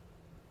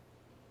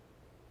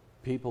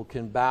 People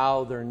can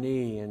bow their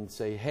knee and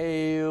say,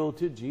 "Hail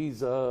to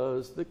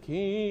Jesus, the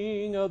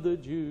King of the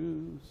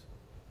Jews."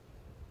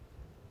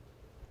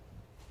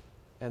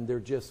 And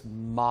they're just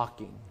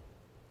mocking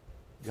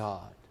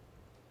God.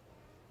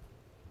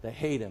 They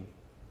hate Him.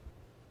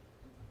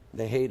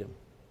 They hate Him.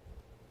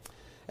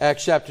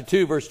 Acts chapter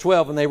 2, verse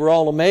 12, and they were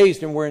all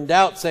amazed and were in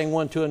doubt, saying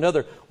one to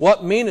another,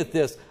 "What meaneth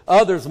this?"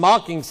 Others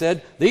mocking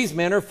said, "These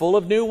men are full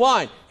of new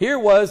wine." Here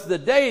was the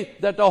day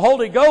that the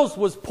Holy Ghost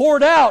was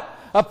poured out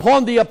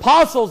upon the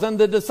apostles and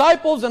the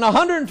disciples, and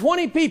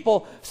 120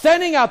 people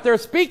standing out there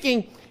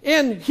speaking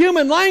in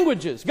human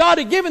languages. God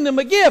had given them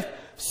a gift.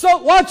 So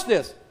watch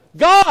this.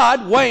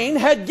 God, Wayne,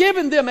 had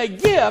given them a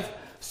gift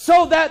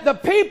so that the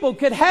people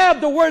could have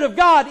the Word of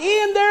God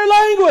in their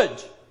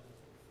language.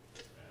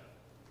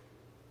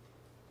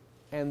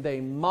 And they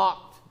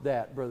mocked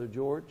that, Brother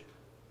George.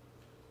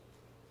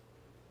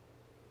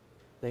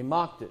 They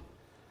mocked it.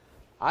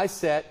 I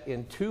sat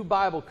in 2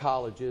 Bible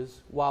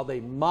colleges while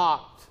they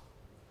mocked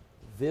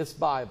this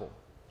Bible.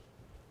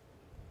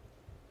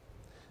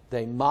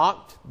 They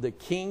mocked the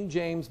King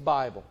James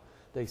Bible.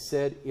 They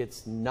said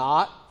it's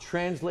not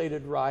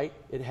translated right.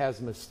 It has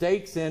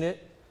mistakes in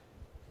it.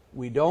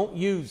 We don't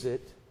use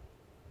it.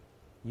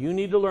 You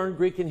need to learn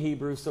Greek and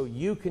Hebrew so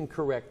you can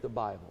correct the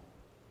Bible.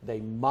 They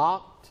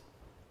mocked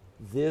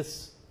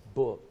this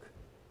book.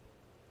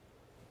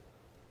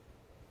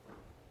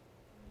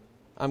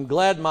 I'm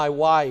glad my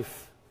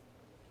wife...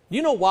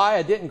 You know why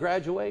I didn't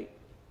graduate?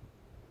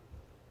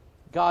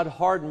 God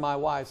hardened my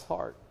wife's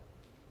heart.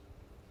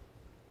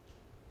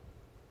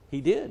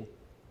 He did.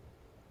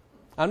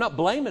 I'm not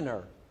blaming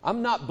her.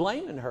 I'm not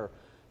blaming her.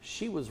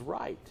 She was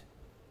right.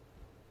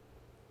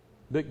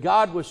 But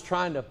God was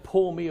trying to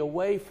pull me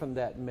away from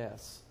that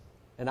mess.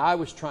 And I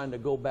was trying to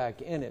go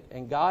back in it.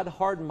 And God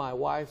hardened my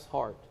wife's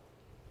heart.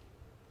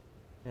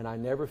 And I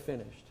never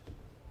finished.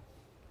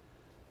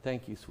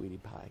 Thank you, sweetie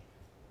pie.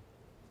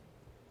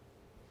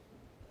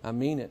 I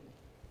mean it.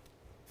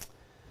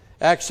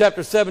 Acts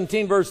chapter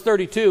 17, verse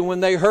 32. When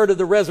they heard of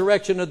the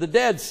resurrection of the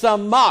dead,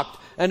 some mocked,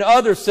 and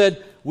others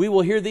said, "We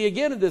will hear thee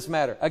again of this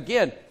matter."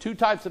 Again, 2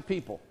 types of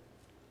people.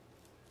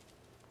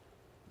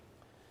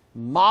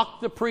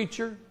 Mock the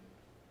preacher,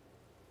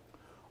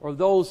 or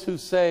those who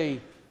say,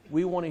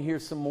 "We want to hear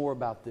some more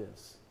about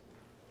this."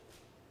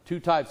 2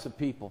 types of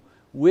people.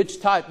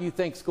 Which type you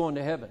think is going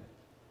to heaven?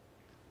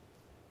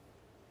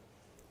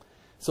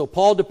 So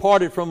Paul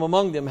departed from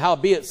among them,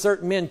 howbeit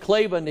certain men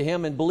clave unto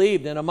him and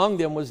believed, and among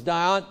them was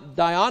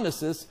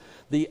Dionysius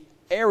the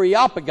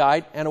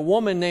Areopagite, and a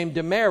woman named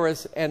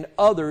Damaris, and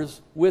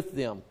others with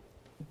them.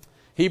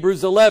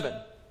 Hebrews 11.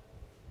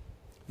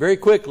 Very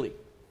quickly.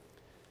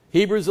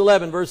 Hebrews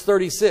 11, verse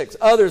 36.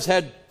 Others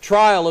had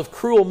trial of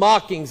cruel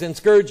mockings and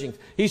scourgings.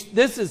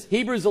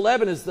 Hebrews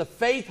 11 is the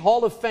Faith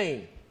Hall of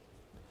Fame.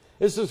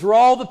 This is for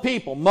all the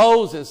people.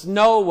 Moses,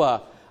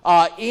 Noah,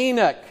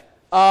 Enoch,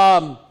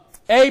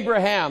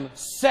 Abraham,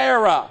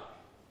 Sarah,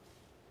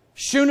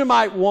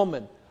 Shunammite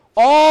woman.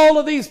 All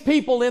of these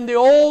people in the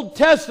Old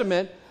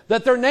Testament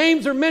that their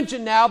names are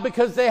mentioned now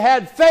because they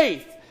had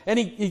faith. And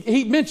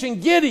he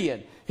mentioned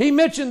Gideon. He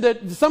mentioned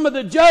some of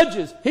the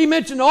judges. He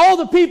mentioned all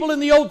the people in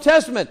the Old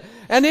Testament.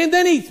 And then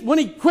when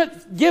he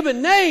quit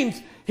giving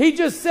names, he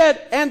just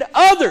said, and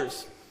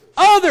others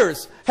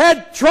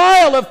had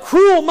trial of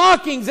cruel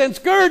mockings and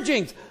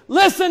scourgings.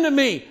 Listen to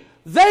me.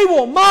 They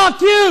will mock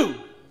you.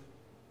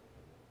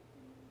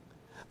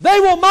 They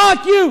will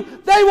mock you.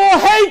 They will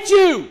hate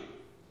you.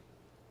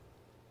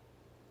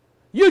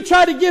 You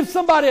try to give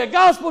somebody a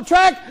gospel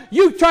tract.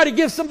 You try to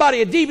give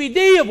somebody a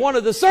DVD of one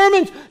of the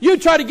sermons. You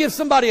try to give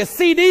somebody a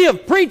CD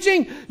of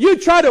preaching. You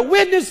try to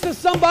witness to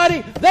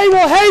somebody. They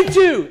will hate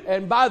you.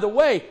 And by the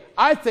way,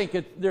 I think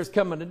there's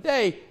coming a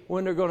day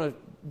when they're going to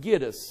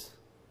get us.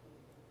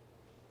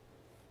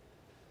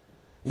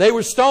 They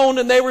were stoned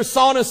and they were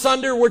sawn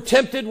asunder, were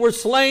tempted, were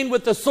slain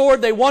with the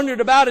sword. They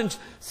wandered about and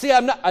see,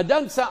 I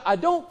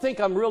don't think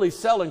I'm really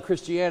selling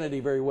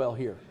Christianity very well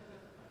here.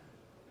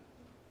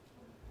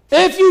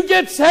 If you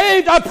get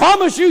saved, I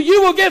promise you,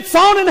 you will get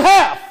sawn in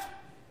half.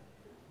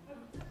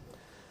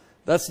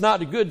 That's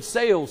not a good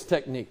sales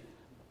technique.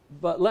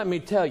 But let me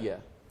tell you,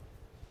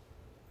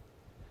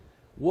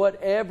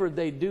 whatever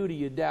they do to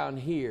you down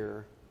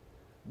here,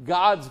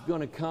 God's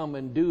going to come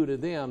and do to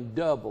them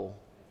double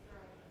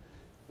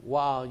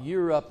while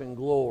you're up in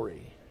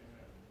glory.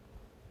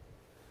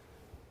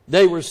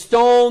 They were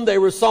stoned, they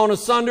were sawn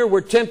asunder,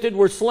 were tempted,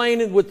 were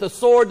slain with the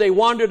sword. They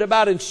wandered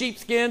about in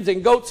sheepskins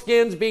and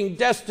goatskins, being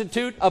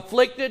destitute,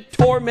 afflicted,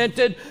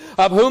 tormented,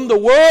 of whom the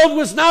world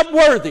was not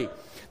worthy.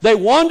 They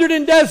wandered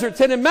in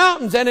deserts and in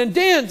mountains and in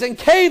dens and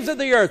caves of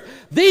the earth.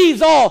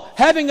 These all,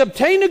 having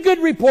obtained a good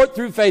report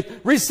through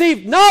faith,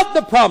 received not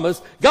the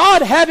promise,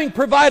 God having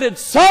provided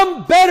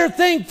some better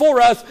thing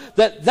for us,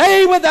 that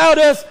they without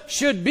us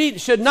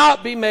should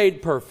not be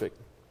made perfect.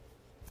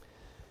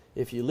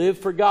 If you live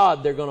for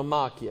God, they're going to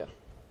mock you.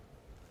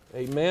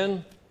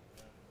 Amen.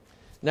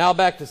 Now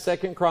back to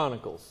 2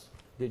 Chronicles.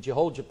 Did you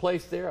hold your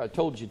place there? I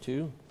told you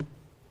to.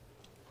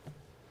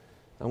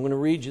 I'm going to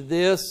read you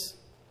this,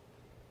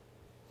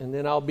 and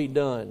then I'll be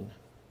done.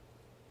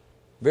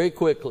 Very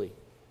quickly.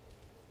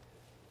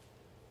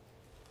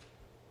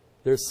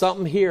 There's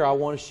something here I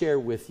want to share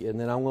with you, and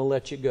then I'm going to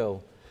let you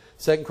go.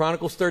 2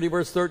 Chronicles 30,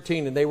 verse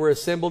 13, and they were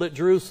assembled at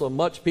Jerusalem,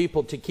 much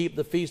people, to keep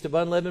the feast of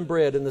unleavened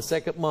bread in the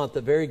 2nd month,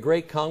 a very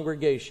great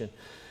congregation.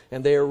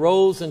 And they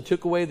arose and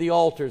took away the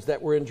altars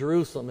that were in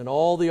Jerusalem, and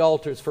all the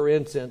altars for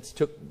incense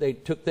took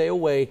they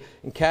away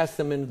and cast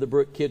them into the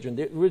brook Kidron.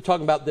 We're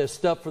talking about this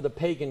stuff for the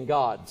pagan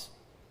gods.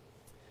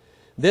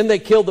 Then they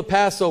killed the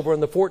Passover on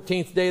the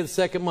 14th day of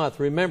the 2nd month.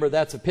 Remember,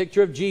 that's a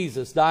picture of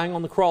Jesus dying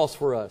on the cross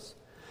for us.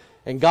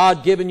 And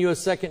God giving you a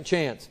second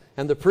chance.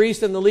 And the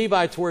priests and the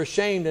Levites were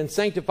ashamed and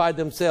sanctified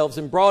themselves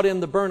and brought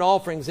in the burnt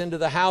offerings into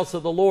the house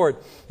of the Lord.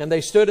 And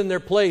they stood in their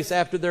place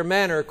after their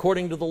manner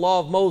according to the law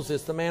of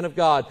Moses, the man of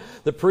God.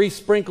 The priests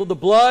sprinkled the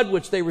blood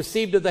which they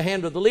received of the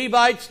hand of the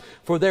Levites,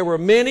 for there were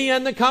many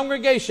in the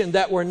congregation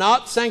that were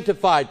not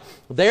sanctified.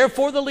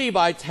 Therefore the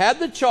Levites had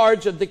the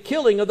charge of the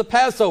killing of the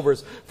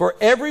Passovers, for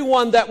every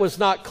one that was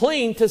not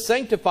clean to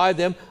sanctify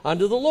them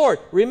unto the Lord.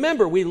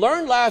 Remember, we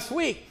learned last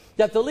week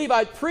that the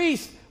Levite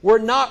priests were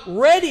not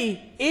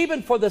ready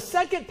even for the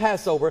second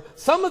Passover.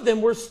 Some of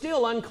them were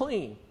still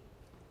unclean.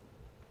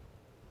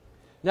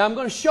 Now I'm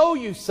going to show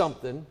you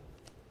something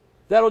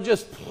that'll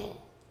just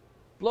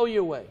blow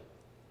you away.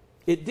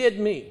 It did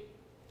me.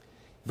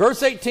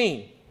 Verse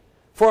 18.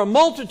 For a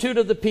multitude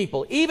of the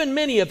people, even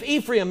many of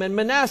Ephraim and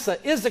Manasseh,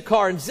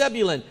 Issachar and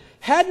Zebulun,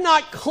 had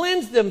not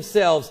cleansed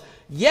themselves,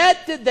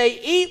 yet did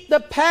they eat the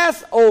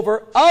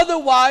Passover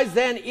otherwise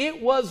than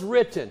it was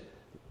written.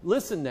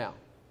 Listen now.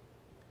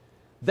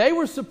 They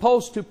were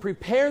supposed to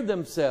prepare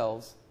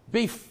themselves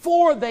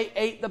before they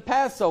ate the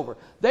Passover.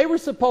 They were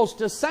supposed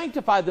to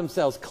sanctify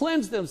themselves,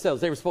 cleanse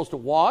themselves. They were supposed to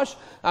wash.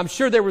 I'm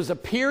sure there was a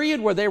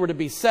period where they were to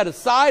be set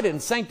aside and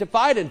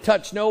sanctified and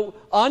touch no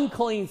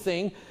unclean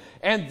thing.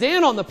 And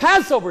then on the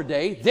Passover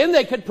day, then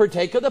they could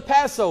partake of the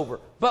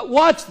Passover. But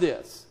watch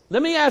this.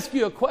 Let me ask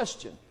you a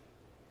question.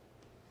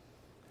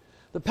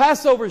 The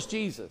Passover is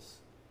Jesus.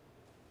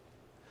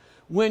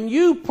 When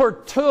you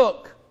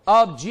partook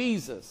of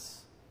Jesus,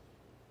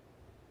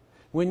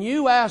 when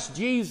you asked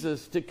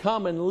Jesus to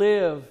come and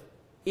live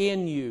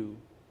in you,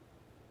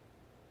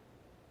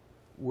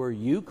 were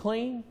you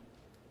clean?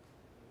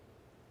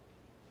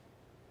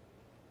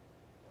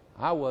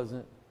 I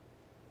wasn't.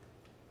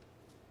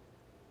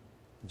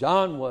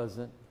 John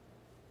wasn't.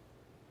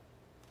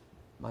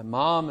 My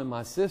mom and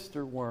my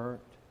sister weren't.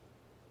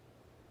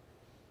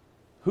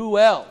 Who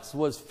else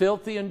was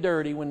filthy and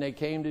dirty when they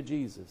came to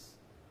Jesus?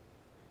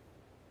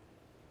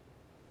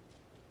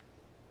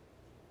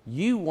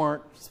 You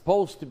weren't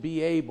supposed to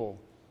be able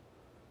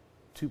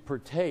to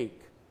partake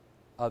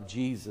of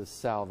Jesus'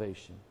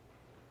 salvation.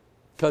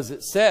 Because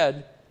it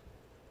said,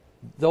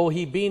 though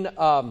he be,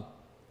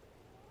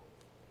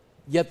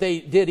 yet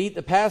they did eat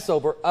the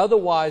Passover,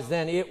 otherwise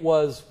than it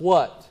was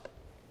what?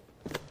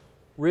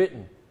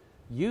 Written.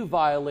 You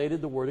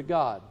violated the Word of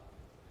God.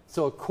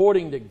 So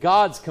according to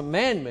God's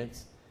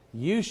commandments,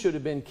 you should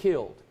have been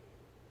killed.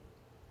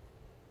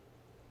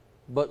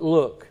 But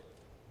look.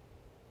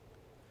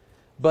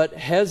 But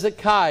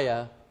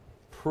Hezekiah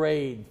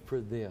prayed for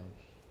them,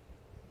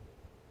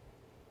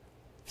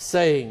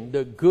 saying,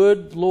 the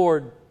good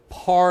Lord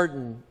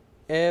pardon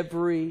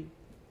every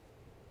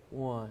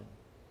one.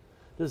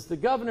 Does the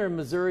governor of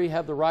Missouri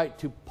have the right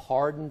to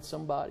pardon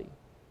somebody?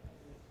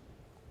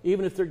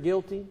 Even if they're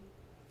guilty?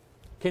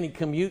 Can he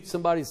commute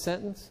somebody's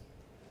sentence?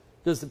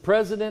 Does the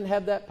president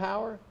have that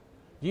power?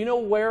 Do you know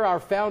where our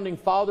founding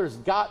fathers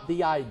got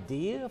the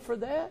idea for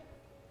that?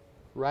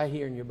 Right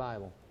here in your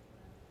Bible.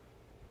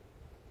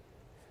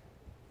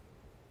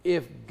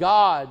 If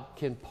God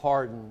can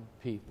pardon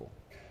people,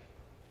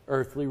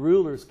 earthly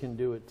rulers can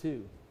do it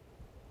too.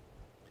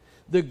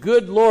 The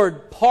good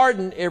Lord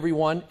pardon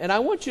everyone. And I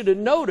want you to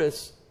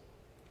notice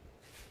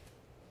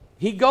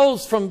he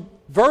goes from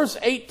verse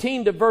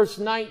 18 to verse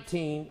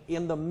 19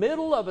 in the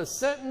middle of a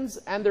sentence,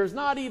 and there's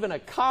not even a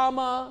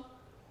comma,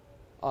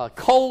 a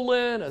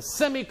colon, a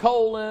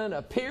semicolon,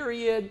 a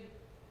period.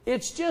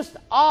 It's just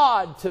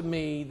odd to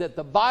me that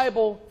the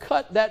Bible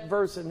cut that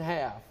verse in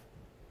half,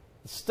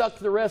 stuck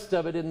the rest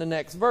of it in the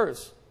next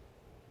verse.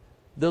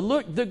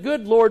 The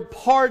good Lord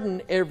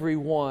pardon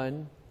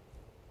everyone,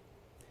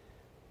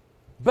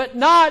 but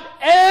not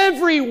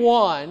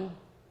everyone.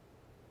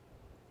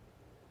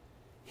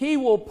 He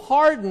will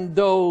pardon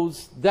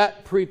those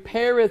that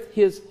prepareth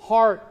his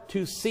heart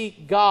to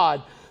seek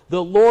God,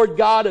 the Lord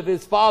God of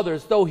his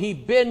fathers, though he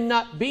be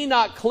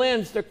not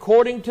cleansed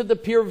according to the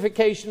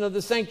purification of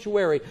the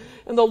sanctuary.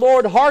 And the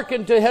Lord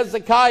hearkened to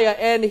Hezekiah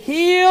and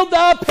healed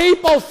the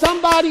people.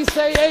 Somebody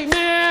say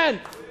amen.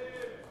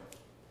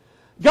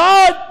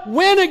 God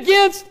went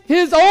against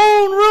his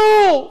own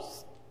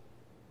rules.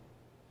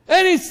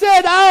 And he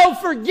said, I'll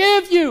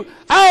forgive you.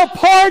 I'll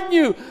pardon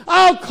you.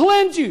 I'll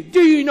cleanse you.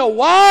 Do you know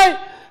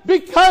why?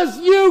 Because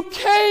you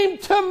came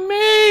to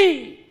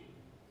me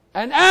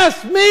and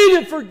asked me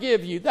to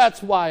forgive you.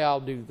 That's why I'll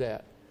do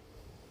that.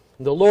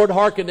 The Lord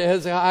hearkened to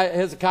Hezekiah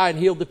and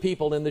healed the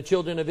people. And the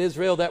children of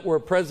Israel that were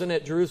present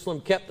at Jerusalem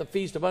kept the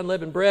feast of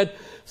unleavened bread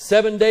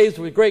 7 days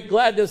with great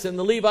gladness. And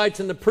the Levites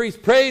and the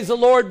priests praised the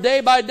Lord day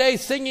by day,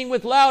 singing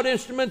with loud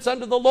instruments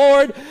unto the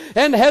Lord.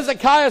 And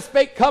Hezekiah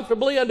spake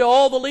comfortably unto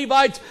all the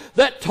Levites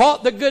that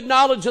taught the good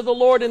knowledge of the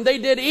Lord. And they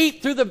did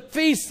eat through the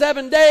feast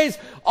 7 days,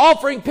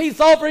 offering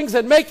peace offerings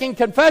and making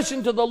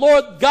confession to the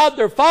Lord God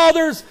their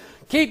fathers.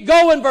 Keep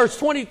going, verse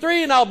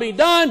 23, and I'll be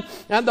done.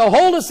 And the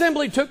whole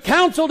assembly took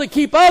counsel to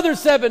keep other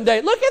 7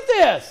 days. Look at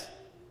this.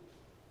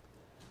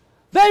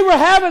 They were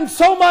having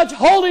so much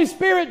Holy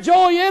Spirit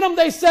joy in them.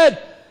 They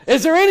said,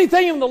 is there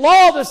anything in the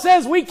law that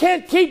says we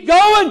can't keep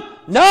going?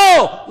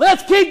 No,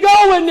 let's keep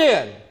going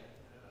then.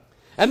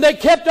 And they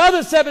kept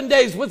other 7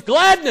 days with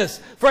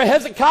gladness. For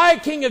Hezekiah,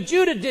 king of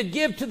Judah, did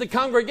give to the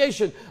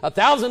congregation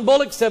 1,000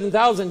 bullocks,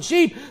 7,000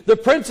 sheep. The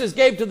princes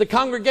gave to the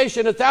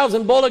congregation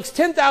 1,000 bullocks,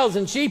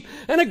 10,000 sheep.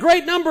 And a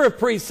great number of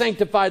priests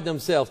sanctified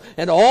themselves.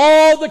 And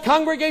all the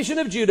congregation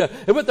of Judah,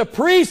 and with the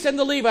priests and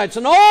the Levites,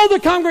 and all the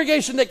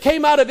congregation that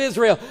came out of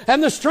Israel,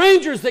 and the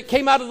strangers that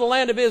came out of the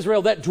land of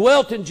Israel that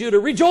dwelt in Judah,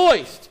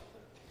 rejoiced.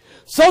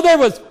 So there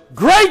was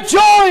great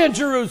joy in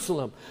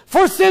Jerusalem.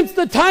 For since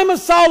the time of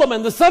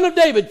Solomon, the son of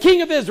David,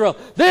 king of Israel,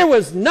 there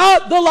was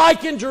not the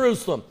like in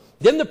Jerusalem.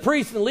 Then the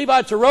priests and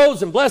Levites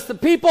arose and blessed the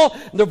people,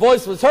 and their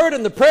voice was heard,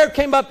 and the prayer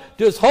came up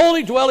to his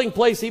holy dwelling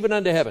place, even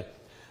unto heaven.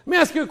 Let me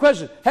ask you a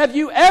question. Have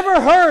you ever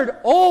heard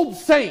old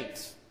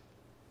saints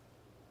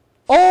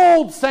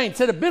that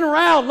have been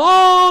around a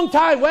long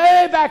time,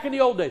 way back in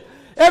the old days,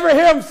 ever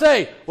hear them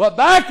say, well,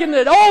 back in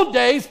the old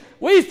days,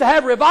 we used to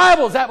have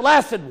revivals that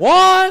lasted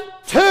 1,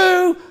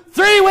 2,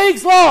 3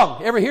 weeks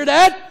long. Ever hear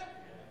that?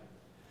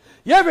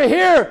 You ever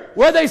hear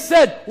where they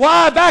said,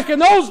 why, back in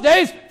those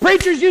days,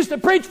 preachers used to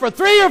preach for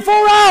 3 or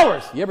 4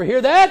 hours. You ever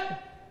hear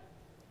that?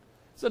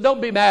 So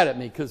don't be mad at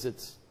me because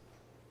it's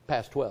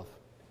past 12.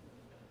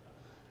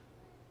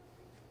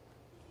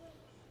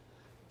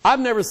 I've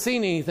never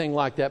seen anything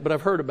like that, but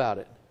I've heard about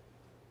it.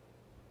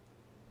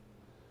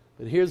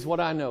 But here's what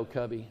I know,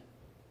 Cubby.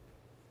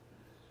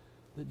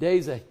 The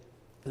days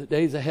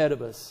ahead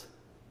of us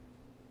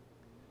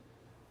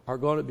are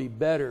going to be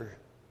better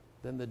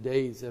than the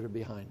days that are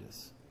behind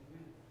us.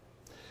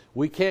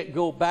 We can't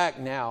go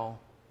back now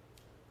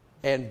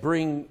and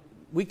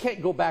we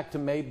can't go back to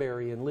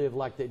Mayberry and live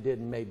like they did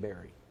in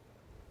Mayberry.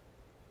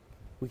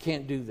 We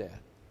can't do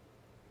that.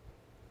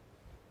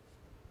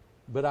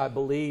 But I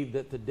believe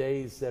that the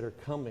days that are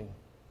coming,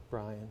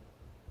 Brian,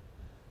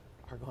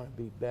 are going to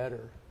be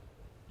better.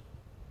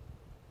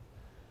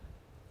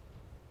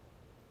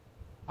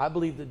 I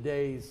believe the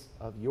days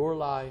of your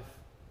life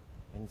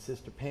and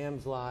Sister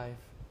Pam's life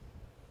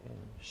and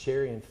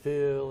Sherry and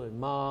Phil and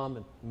Mom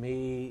and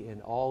me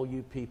and all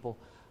you people,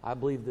 I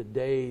believe the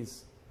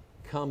days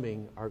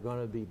coming are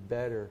going to be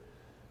better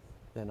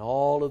than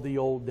all of the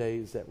old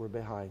days that were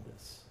behind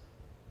us.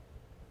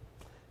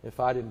 If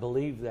I didn't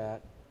believe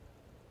that,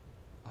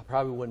 I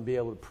probably wouldn't be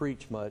able to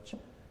preach much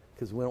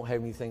because we don't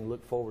have anything to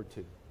look forward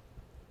to.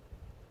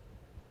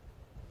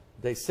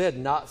 They said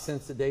not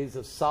since the days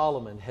of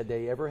Solomon had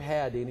they ever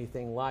had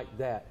anything like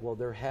that. Well,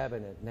 they're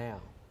having it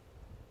now.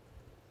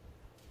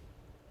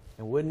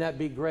 And wouldn't that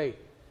be great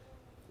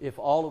if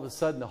all of a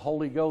sudden the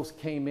Holy Ghost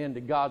came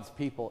into God's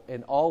people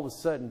and all of a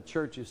sudden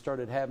churches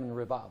started having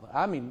revival?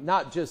 I mean,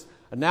 not just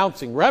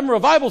announcing, we're having a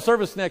revival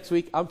service next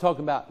week. I'm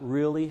talking about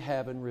really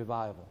having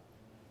revival.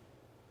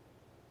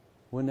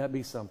 Wouldn't that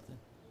be something?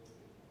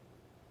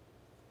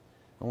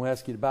 I'm going to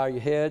ask you to bow your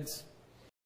heads.